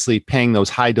obviously paying those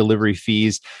high delivery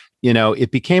fees.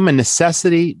 It became a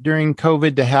necessity during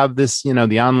COVID to have this,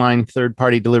 the online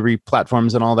third-party delivery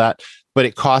platforms and all that, but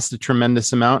it cost a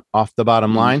tremendous amount off the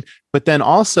bottom line. But then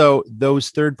also those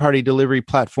third-party delivery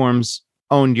platforms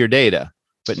owned your data.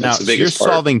 But now you're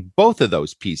solving both of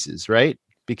those pieces, right?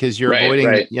 Because you're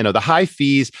avoiding, the high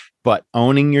fees, but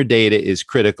owning your data is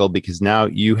critical because now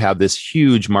you have this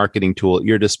huge marketing tool at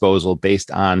your disposal based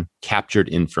on captured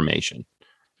information,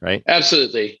 right?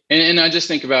 Absolutely. And I just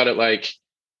think about it like,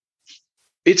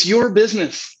 it's your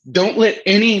business. Don't let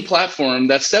any platform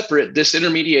that's separate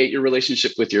disintermediate your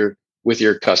relationship with your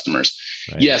customers.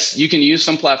 Right. Yes, you can use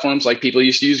some platforms like people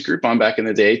used to use Groupon back in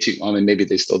the day maybe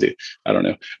they still do. I don't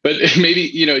know. But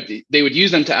maybe, they would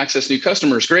use them to access new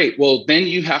customers. Great. Well, then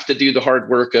you have to do the hard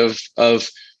work of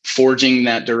forging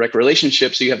that direct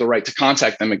relationship. So you have the right to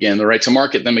contact them again, the right to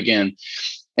market them again.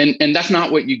 And that's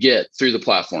not what you get through the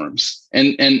platforms.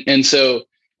 And so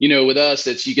with us,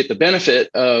 you get the benefit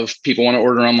of people want to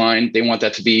order online. They want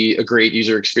that to be a great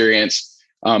user experience.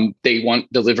 They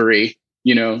want delivery,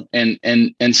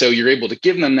 and so you're able to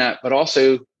give them that, but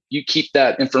also you keep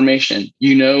that information.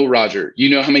 Roger,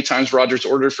 how many times Roger's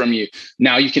ordered from you.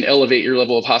 Now you can elevate your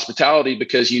level of hospitality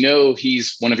because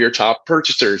he's one of your top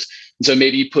purchasers. And so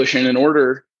maybe you push in an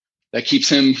order that keeps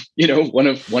him, one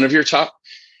of your top.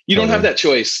 You don't have that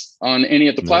choice on any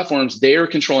of the platforms. They are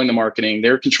controlling the marketing.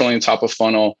 They're controlling the top of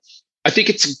funnel. I think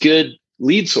it's a good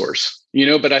lead source,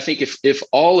 but I think if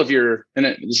all of your, and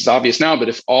this is obvious now, but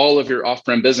if all of your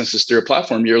off-prem business is through a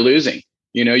platform, you're losing.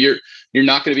 You're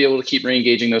not going to be able to keep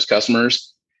re-engaging those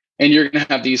customers, and you're going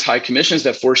to have these high commissions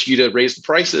that force you to raise the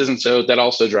prices. And so that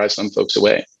also drives some folks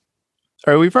away.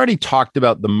 All right, we've already talked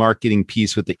about the marketing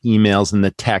piece with the emails and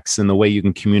the texts and the way you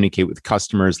can communicate with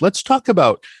customers. Let's talk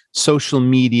about social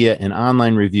media and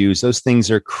online reviews. Those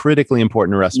things are critically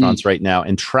important to restaurants right now,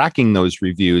 and tracking those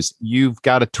reviews. You've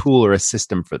got a tool or a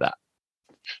system for that.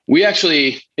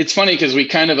 It's funny because we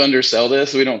kind of undersell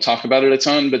this. We don't talk about it a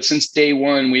ton, but since day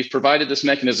one, we've provided this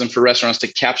mechanism for restaurants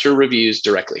to capture reviews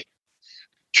directly.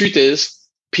 Truth is,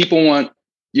 people want,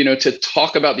 to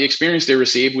talk about the experience they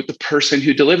received with the person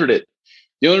who delivered it.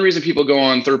 The only reason people go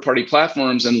on third-party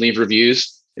platforms and leave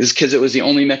reviews is because it was the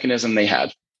only mechanism they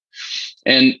had.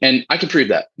 And I can prove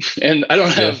that. And I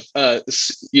don't have,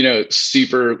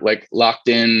 super like locked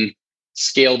in,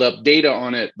 scaled up data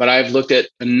on it, but I've looked at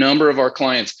a number of our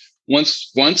clients.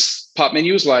 Once Pop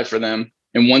Menu was live for them,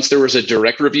 and once there was a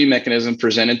direct review mechanism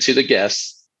presented to the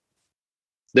guests,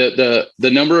 the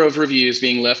number of reviews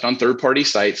being left on third-party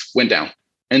sites went down.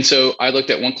 And so I looked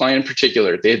at one client in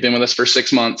particular. They had been with us for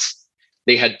 6 months.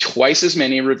 They had twice as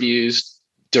many reviews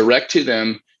direct to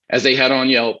them as they had on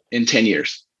Yelp in 10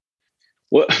 years.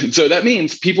 Well, so that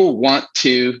means people want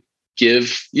to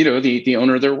give, the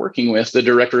owner they're working with the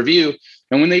direct review.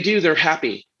 And when they do, they're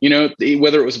happy.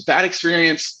 Whether it was a bad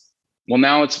experience, well,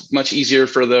 now it's much easier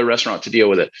for the restaurant to deal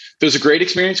with it. If it was a great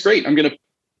experience, great. I'm going to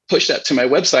push that to my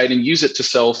website and use it to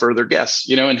sell further guests,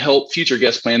 and help future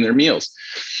guests plan their meals.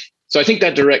 So I think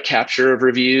that direct capture of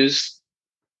reviews,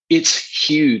 it's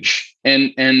huge.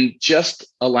 And just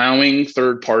allowing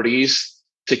third parties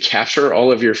to capture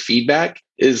all of your feedback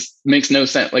makes no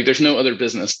sense. Like there's no other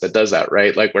business that does that,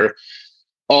 right? Like where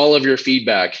all of your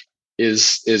feedback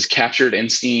is captured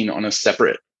and seen on a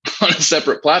separate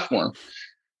platform,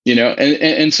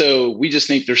 and so we just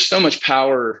think there's so much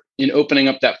power in opening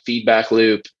up that feedback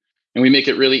loop, and we make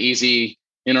it really easy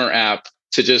in our app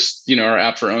to just, our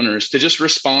app for owners to just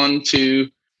respond to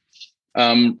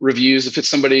reviews. If it's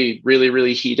somebody really,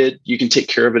 really heated, you can take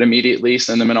care of it immediately,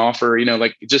 send them an offer,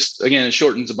 again, it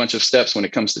shortens a bunch of steps when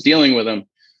it comes to dealing with them.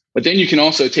 But then you can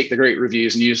also take the great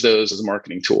reviews and use those as a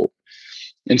marketing tool.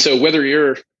 And so whether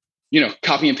you're,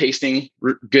 copy and pasting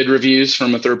good reviews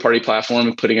from a third-party platform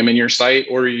and putting them in your site,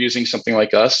 or you're using something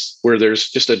like us where there's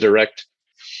just a direct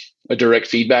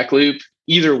feedback loop,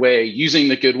 either way, using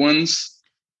the good ones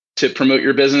to promote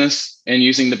your business and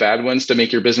using the bad ones to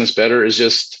make your business better is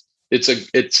just,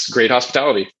 it's great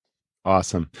hospitality.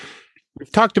 Awesome.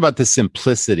 We've talked about the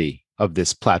simplicity of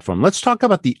this platform. Let's talk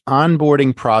about the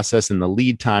onboarding process and the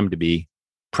lead time to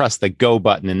press the go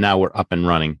button and now we're up and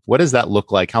running. What does that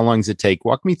look like? How long does it take?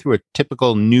 Walk me through a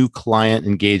typical new client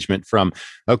engagement from,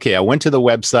 okay, I went to the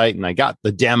website and I got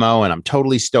the demo and I'm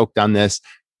totally stoked on this.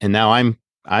 And now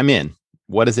I'm in.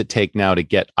 What does it take now to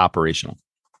get operational?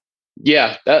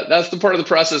 Yeah, that's the part of the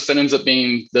process that ends up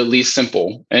being the least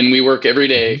simple. And we work every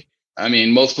day. I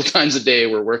mean, multiple times a day,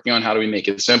 we're working on how do we make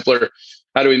it simpler?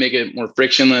 How do we make it more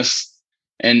frictionless?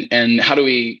 And how do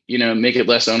we, make it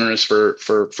less onerous for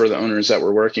the owners that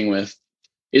we're working with?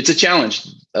 It's a challenge.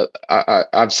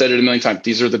 I've said it a million times.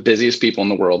 These are the busiest people in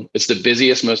the world. It's the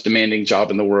busiest, most demanding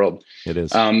job in the world. It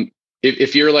is.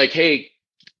 If you're like, hey,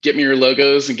 get me your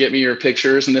logos and get me your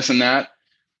pictures and this and that,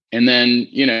 and then,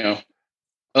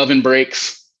 oven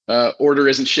breaks, order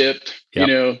isn't shipped,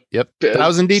 Yep.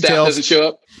 1,000 details. Staff doesn't show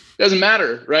up. Doesn't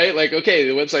matter, right? Like, okay,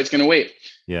 the website's going to wait.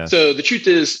 Yeah. So the truth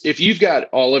is, if you've got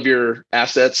all of your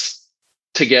assets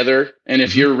together, and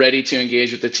if you're ready to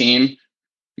engage with the team,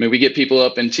 I mean, we get people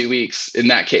up in 2 weeks. In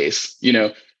that case,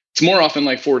 it's more often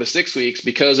like 4 to 6 weeks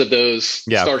because of those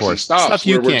starts and stops. Stuff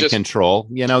you can't control.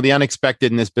 The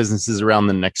unexpected in this business is around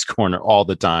the next corner all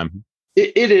the time.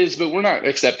 It is, but we're not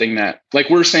accepting that. Like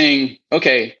we're saying,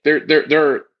 okay,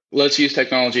 let's use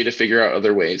technology to figure out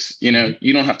other ways. You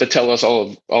don't have to tell us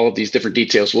all of these different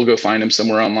details. We'll go find them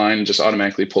somewhere online and just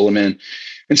automatically pull them in.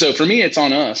 And so for me, it's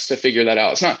on us to figure that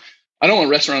out. I don't want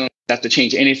restaurants to have to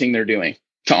change anything they're doing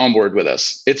to onboard with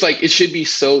us. It's like, it should be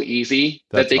so easy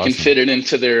that they can fit it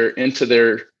into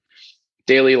their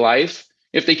daily life.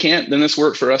 If they can't, then this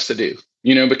work for us to do,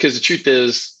 because the truth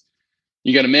is,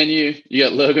 You got a menu, you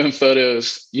got logo and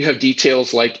photos, you have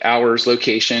details like hours,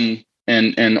 location,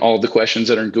 and all the questions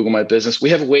that are in Google My Business. We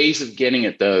have ways of getting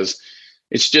at those.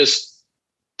 It's just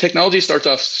technology starts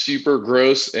off super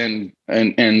gross and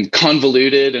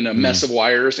convoluted and a mess of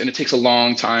wires, and it takes a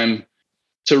long time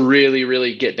to really,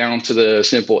 really get down to the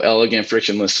simple, elegant,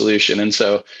 frictionless solution. And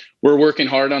so we're working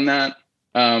hard on that.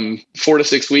 4 to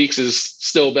 6 weeks is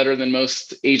still better than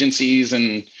most agencies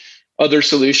and other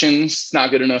solutions. It's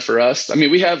not good enough for us. I mean,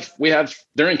 we have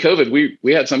during COVID,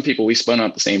 we had some people we spun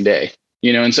up the same day,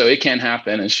 and so it can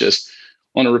happen. It's just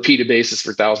on a repeated basis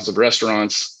for thousands of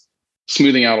restaurants,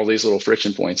 smoothing out all these little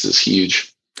friction points is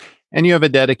huge. And you have a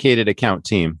dedicated account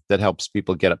team that helps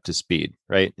people get up to speed,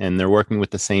 right? And they're working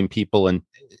with the same people and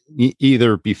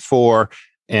either before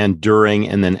and during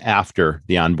and then after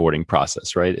the onboarding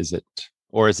process, right?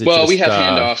 Or is it well, just, we have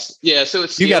handoffs. Yeah. So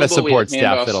it's, you got a support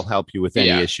staff that'll help you with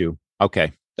any issue.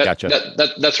 Okay. Gotcha.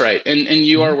 That's right. And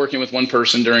you are working with one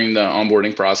person during the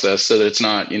onboarding process so that it's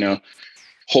not, a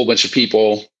whole bunch of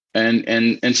people.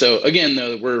 And so again,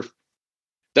 though,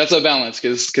 that's a balance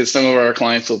because some of our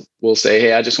clients will say,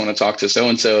 hey, I just want to talk to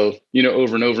so-and-so,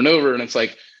 over and over and over. And it's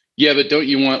like, yeah, but don't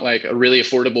you want like a really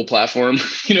affordable platform,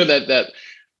 that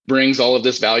brings all of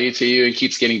this value to you and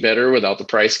keeps getting better without the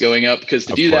price going up? Because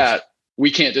to do that,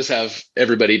 we can't just have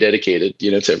everybody dedicated,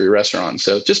 to every restaurant.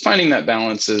 So just finding that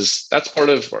balance that's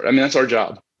our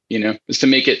job, is to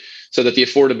make it so that the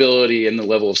affordability and the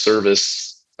level of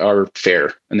service are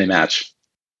fair and they match.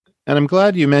 And I'm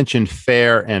glad you mentioned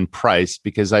fair and price,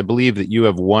 because I believe that you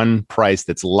have one price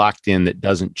that's locked in that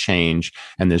doesn't change.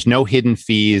 And there's no hidden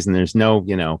fees and there's no,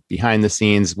 behind the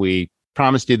scenes, we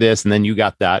promised you this and then you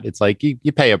got that. It's like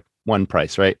you pay one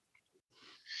price, right?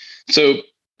 So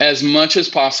as much as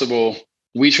possible,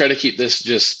 we try to keep this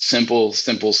just simple.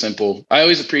 I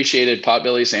always appreciated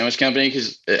Potbelly Sandwich Company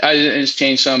because it's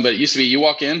changed some, but it used to be you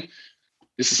walk in,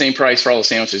 it's the same price for all the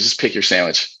sandwiches. Just pick your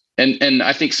sandwich. And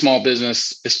I think small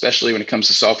business, especially when it comes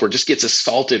to software, just gets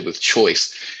assaulted with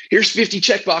choice. Here's 50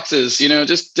 check boxes, from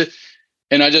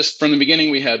the beginning,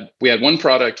 we had one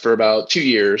product for about 2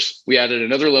 years. We added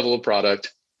another level of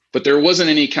product, but there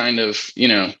wasn't any kind of,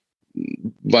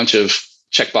 bunch of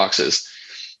check boxes.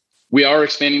 We are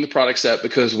expanding the product set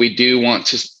because we do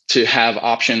want to have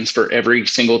options for every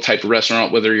single type of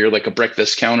restaurant, whether you're like a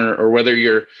breakfast counter or whether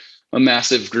you're a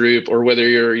massive group or whether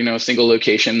you're, a single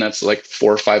location that's like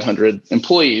 400 or 500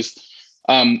 employees.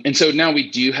 And so now we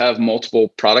do have multiple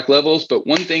product levels, but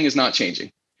one thing is not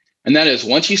changing. And that is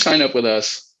once you sign up with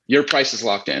us, your price is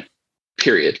locked in,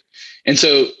 period. And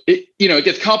so it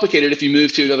gets complicated if you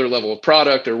move to another level of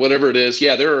product or whatever it is.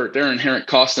 Yeah, there are inherent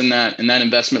costs in that, and that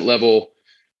investment level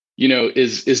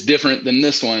is different than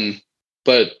this one.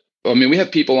 But I mean, we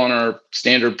have people on our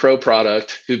standard pro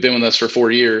product who've been with us for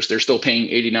 4 years. They're still paying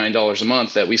 $89 a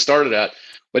month that we started at,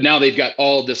 but now they've got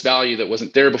all this value that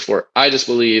wasn't there before. I just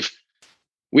believe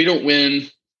we don't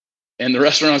win and the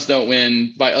restaurants don't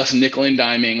win by us nickel and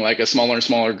diming like a smaller and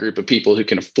smaller group of people who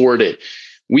can afford it.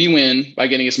 We win by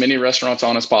getting as many restaurants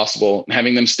on as possible and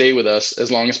having them stay with us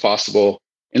as long as possible.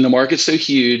 And the market's so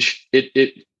huge,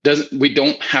 we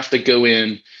don't have to go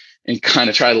in and kind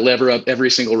of try to lever up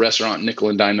every single restaurant, nickel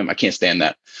and dime them. I can't stand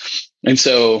that. And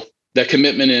so the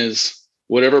commitment is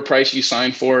whatever price you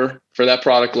sign for that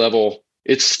product level,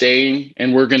 it's staying,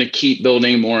 and we're going to keep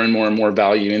building more and more and more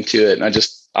value into it. And I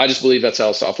just believe that's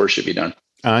how software should be done.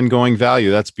 Ongoing value.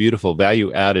 That's beautiful.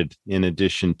 Value added in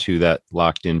addition to that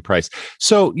locked in price.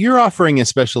 So you're offering a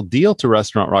special deal to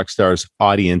Restaurant Rockstars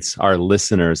audience, our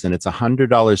listeners, and it's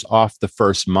 $100 off the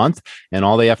first month. And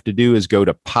all they have to do is go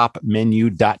to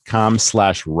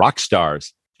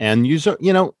popmenu.com/rockstars. And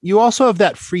you also have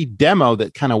that free demo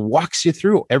that kind of walks you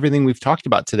through everything we've talked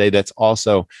about today. That's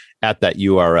also at that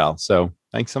URL. So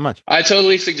thanks so much. I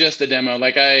totally suggest the demo.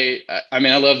 Like I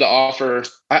love the offer.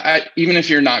 I even if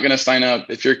you're not going to sign up,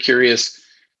 if you're curious,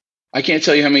 I can't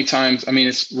tell you how many times. I mean,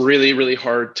 it's really, really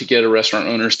hard to get a restaurant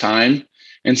owner's time.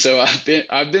 And so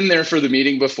I've been there for the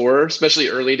meeting before, especially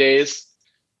early days.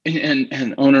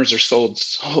 And owners are sold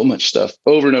so much stuff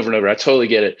over and over and over. I totally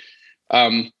get it.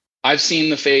 I've seen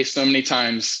the face so many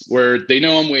times where they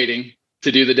know I'm waiting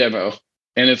to do the demo.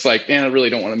 And it's like, man, I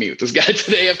really don't want to meet with this guy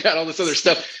today. I've got all this other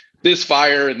stuff, this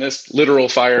fire and this literal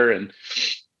fire. And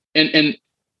I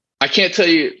can't tell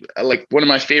you, like, one of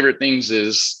my favorite things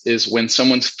is when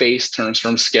someone's face turns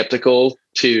from skeptical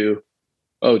to,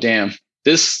 oh, damn,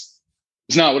 this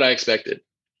is not what I expected.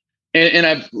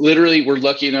 And we're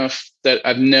lucky enough that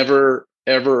I've never,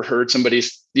 ever heard somebody,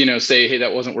 say, hey,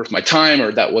 that wasn't worth my time,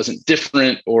 or that wasn't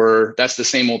different, or that's the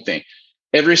same old thing.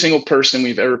 Every single person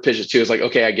we've ever pitched it to is like,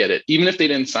 okay, I get it. Even if they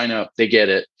didn't sign up, they get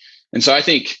it. And so I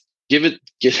think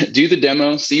do the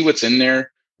demo, see what's in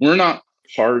there. We're not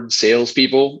hard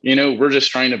salespeople, we're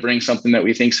just trying to bring something that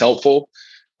we think is helpful.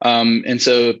 And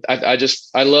so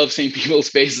I love seeing people's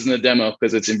faces in the demo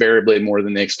because it's invariably more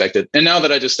than they expected. And now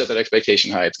that I just set that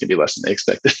expectation high, it's going to be less than they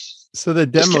expected. So the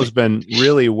demo's been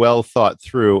really well thought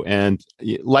through, and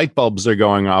light bulbs are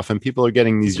going off and people are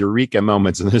getting these eureka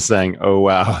moments and they're saying, oh,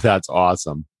 wow, that's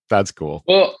awesome. That's cool.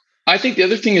 Well, I think the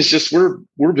other thing is just we're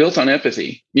built on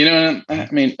empathy. I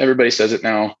mean, everybody says it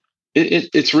now.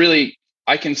 It's really,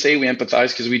 I can say we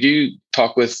empathize because we do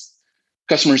talk with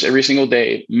customers every single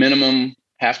day, minimum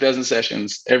half dozen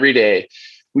sessions every day.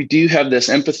 We do have this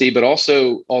empathy, but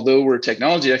also, although we're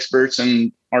technology experts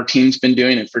and our team's been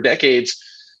doing it for decades,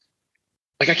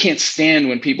 like I can't stand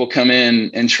when people come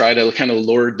in and try to kind of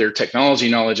lord their technology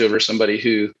knowledge over somebody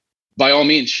who by all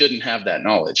means shouldn't have that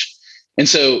knowledge. And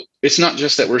so it's not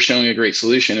just that we're showing a great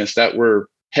solution, it's that we're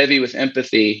heavy with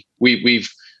empathy. We've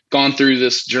gone through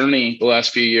this journey the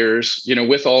last few years,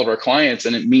 with all of our clients,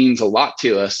 and it means a lot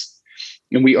to us.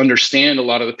 And we understand a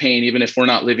lot of the pain, even if we're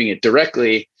not living it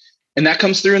directly. And that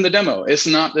comes through in the demo. It's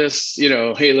not this,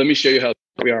 hey, let me show you how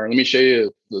we are. Let me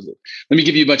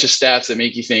give you a bunch of stats that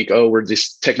make you think, oh, we're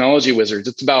these technology wizards.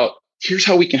 It's about, here's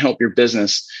how we can help your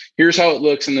business. Here's how it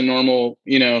looks in the normal,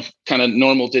 kind of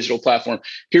normal digital platform.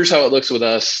 Here's how it looks with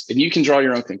us. And you can draw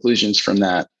your own conclusions from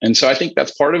that. And so I think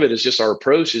that's part of it, is just our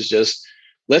approach is just,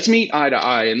 let's meet eye to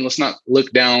eye and let's not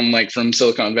look down like from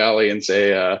Silicon Valley and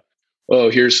say, oh,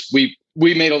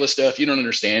 we made all this stuff. You don't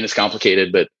understand. It's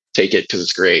complicated, but take it because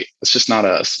it's great. It's just not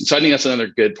us. And so I think that's another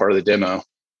good part of the demo.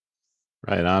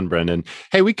 Right on, Brendan.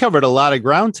 Hey, we covered a lot of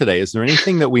ground today. Is there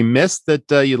anything that we missed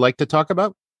that you'd like to talk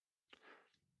about?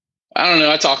 I don't know.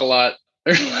 I talk a lot.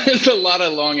 There's a lot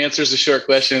of long answers to short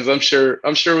questions. I'm sure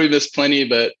we missed plenty,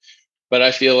 but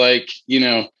I feel like,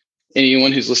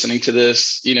 anyone who's listening to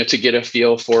this, to get a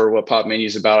feel for what Popmenu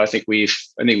is about, I think we've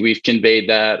conveyed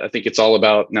that. I think it's all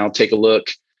about now take a look,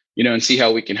 and see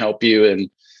how we can help you. And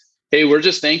hey, we're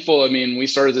just thankful. I mean, we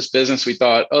started this business. We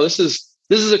thought, oh, this is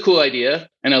a cool idea.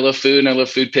 And I love food and I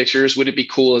love food pictures. Would it be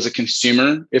cool as a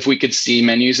consumer if we could see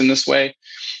menus in this way?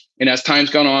 And as time's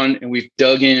gone on and we've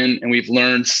dug in and we've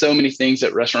learned so many things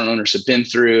that restaurant owners have been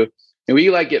through, and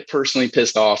we get personally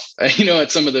pissed off,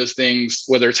 at some of those things,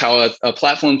 whether it's how a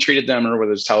platform treated them or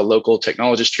whether it's how a local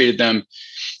technologist treated them.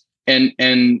 And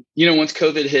once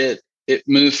COVID hit, it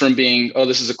moved from being, oh,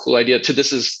 this is a cool idea to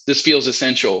this feels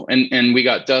essential. And we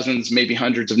got dozens, maybe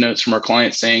hundreds of notes from our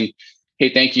clients saying,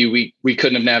 hey, thank you. We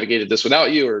couldn't have navigated this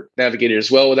without you, or navigated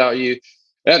as well without you.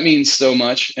 That means so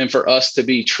much. And for us to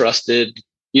be trusted,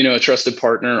 a trusted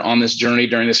partner on this journey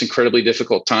during this incredibly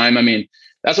difficult time, I mean,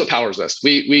 that's what powers us.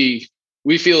 We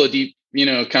feel a deep,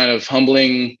 kind of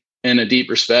humbling and a deep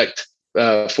respect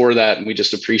for that. And we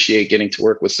just appreciate getting to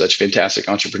work with such fantastic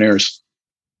entrepreneurs.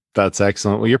 That's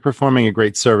excellent. Well, you're performing a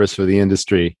great service for the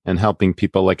industry and helping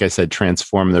people, like I said,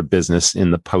 transform their business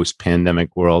in the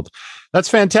post-pandemic world. That's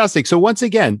fantastic. So once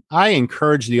again, I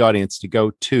encourage the audience to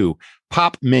go to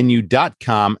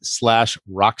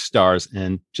popmenu.com/rockstars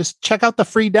and just check out the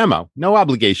free demo. No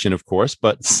obligation, of course,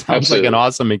 but sounds Absolutely. Like an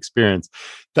awesome experience.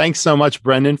 Thanks so much,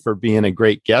 Brendan, for being a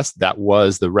great guest. That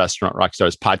was the Restaurant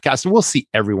Rockstars podcast, and we'll see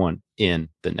everyone in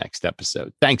the next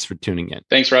episode. Thanks for tuning in.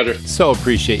 Thanks, Roger. So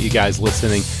appreciate you guys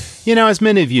listening. As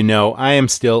many of you know, I am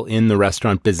still in the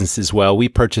restaurant business as well. We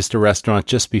purchased a restaurant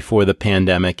just before the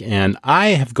pandemic, and I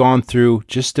have gone through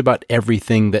just about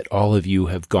everything that all of you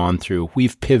have gone through.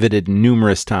 We've pivoted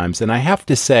numerous times, and I have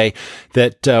to say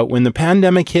that when the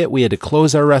pandemic hit, we had to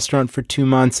close our restaurant for 2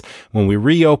 months. When we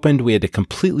reopened, we had to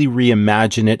completely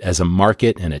reimagine it as a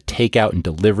market and a takeout and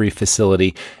delivery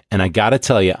facility. And I got to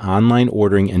tell you, online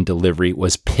ordering and delivery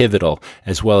was pivotal,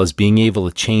 as well as being able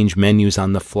to change menus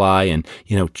on the fly. And,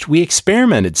 we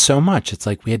experimented so much. It's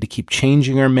like we had to keep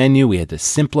changing our menu. We had to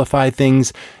simplify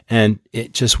things, and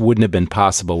it just wouldn't have been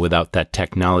possible without that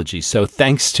technology. So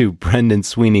thanks to Brendan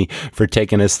Sweeney for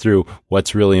taking us through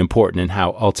what's really important and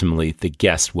how ultimately the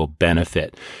guest will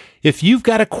benefit. If you've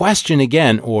got a question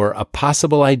again, or a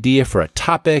possible idea for a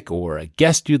topic or a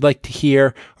guest you'd like to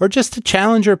hear, or just a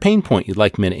challenge or a pain point you'd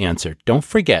like me to answer, don't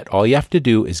forget, all you have to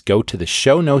do is go to the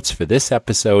show notes for this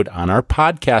episode on our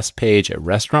podcast page at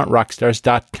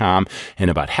restaurantrockstars.com.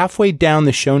 And about halfway down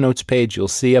the show notes page, you'll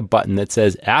see a button that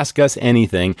says Ask Us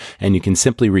Anything, and you can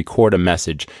simply record a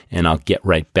message and I'll get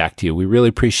right back to you. We really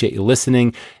appreciate you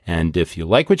listening. And if you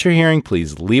like what you're hearing,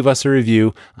 please leave us a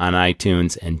review on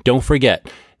iTunes. And don't forget,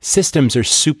 systems are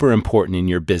super important in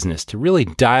your business to really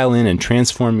dial in and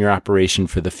transform your operation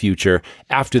for the future.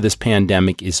 After this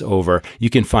pandemic is over, you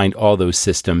can find all those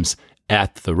systems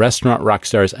at the Restaurant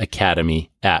Rockstars Academy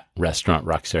at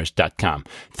restaurantrockstars.com.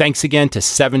 Thanks again to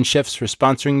 7 Shifts for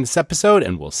sponsoring this episode,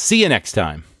 and we'll see you next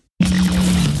time.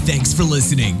 Thanks for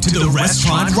listening to the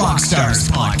Restaurant Rockstars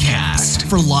podcast.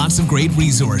 For lots of great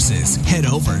resources, head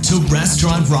over to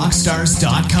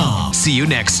restaurantrockstars.com. See you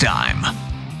next time.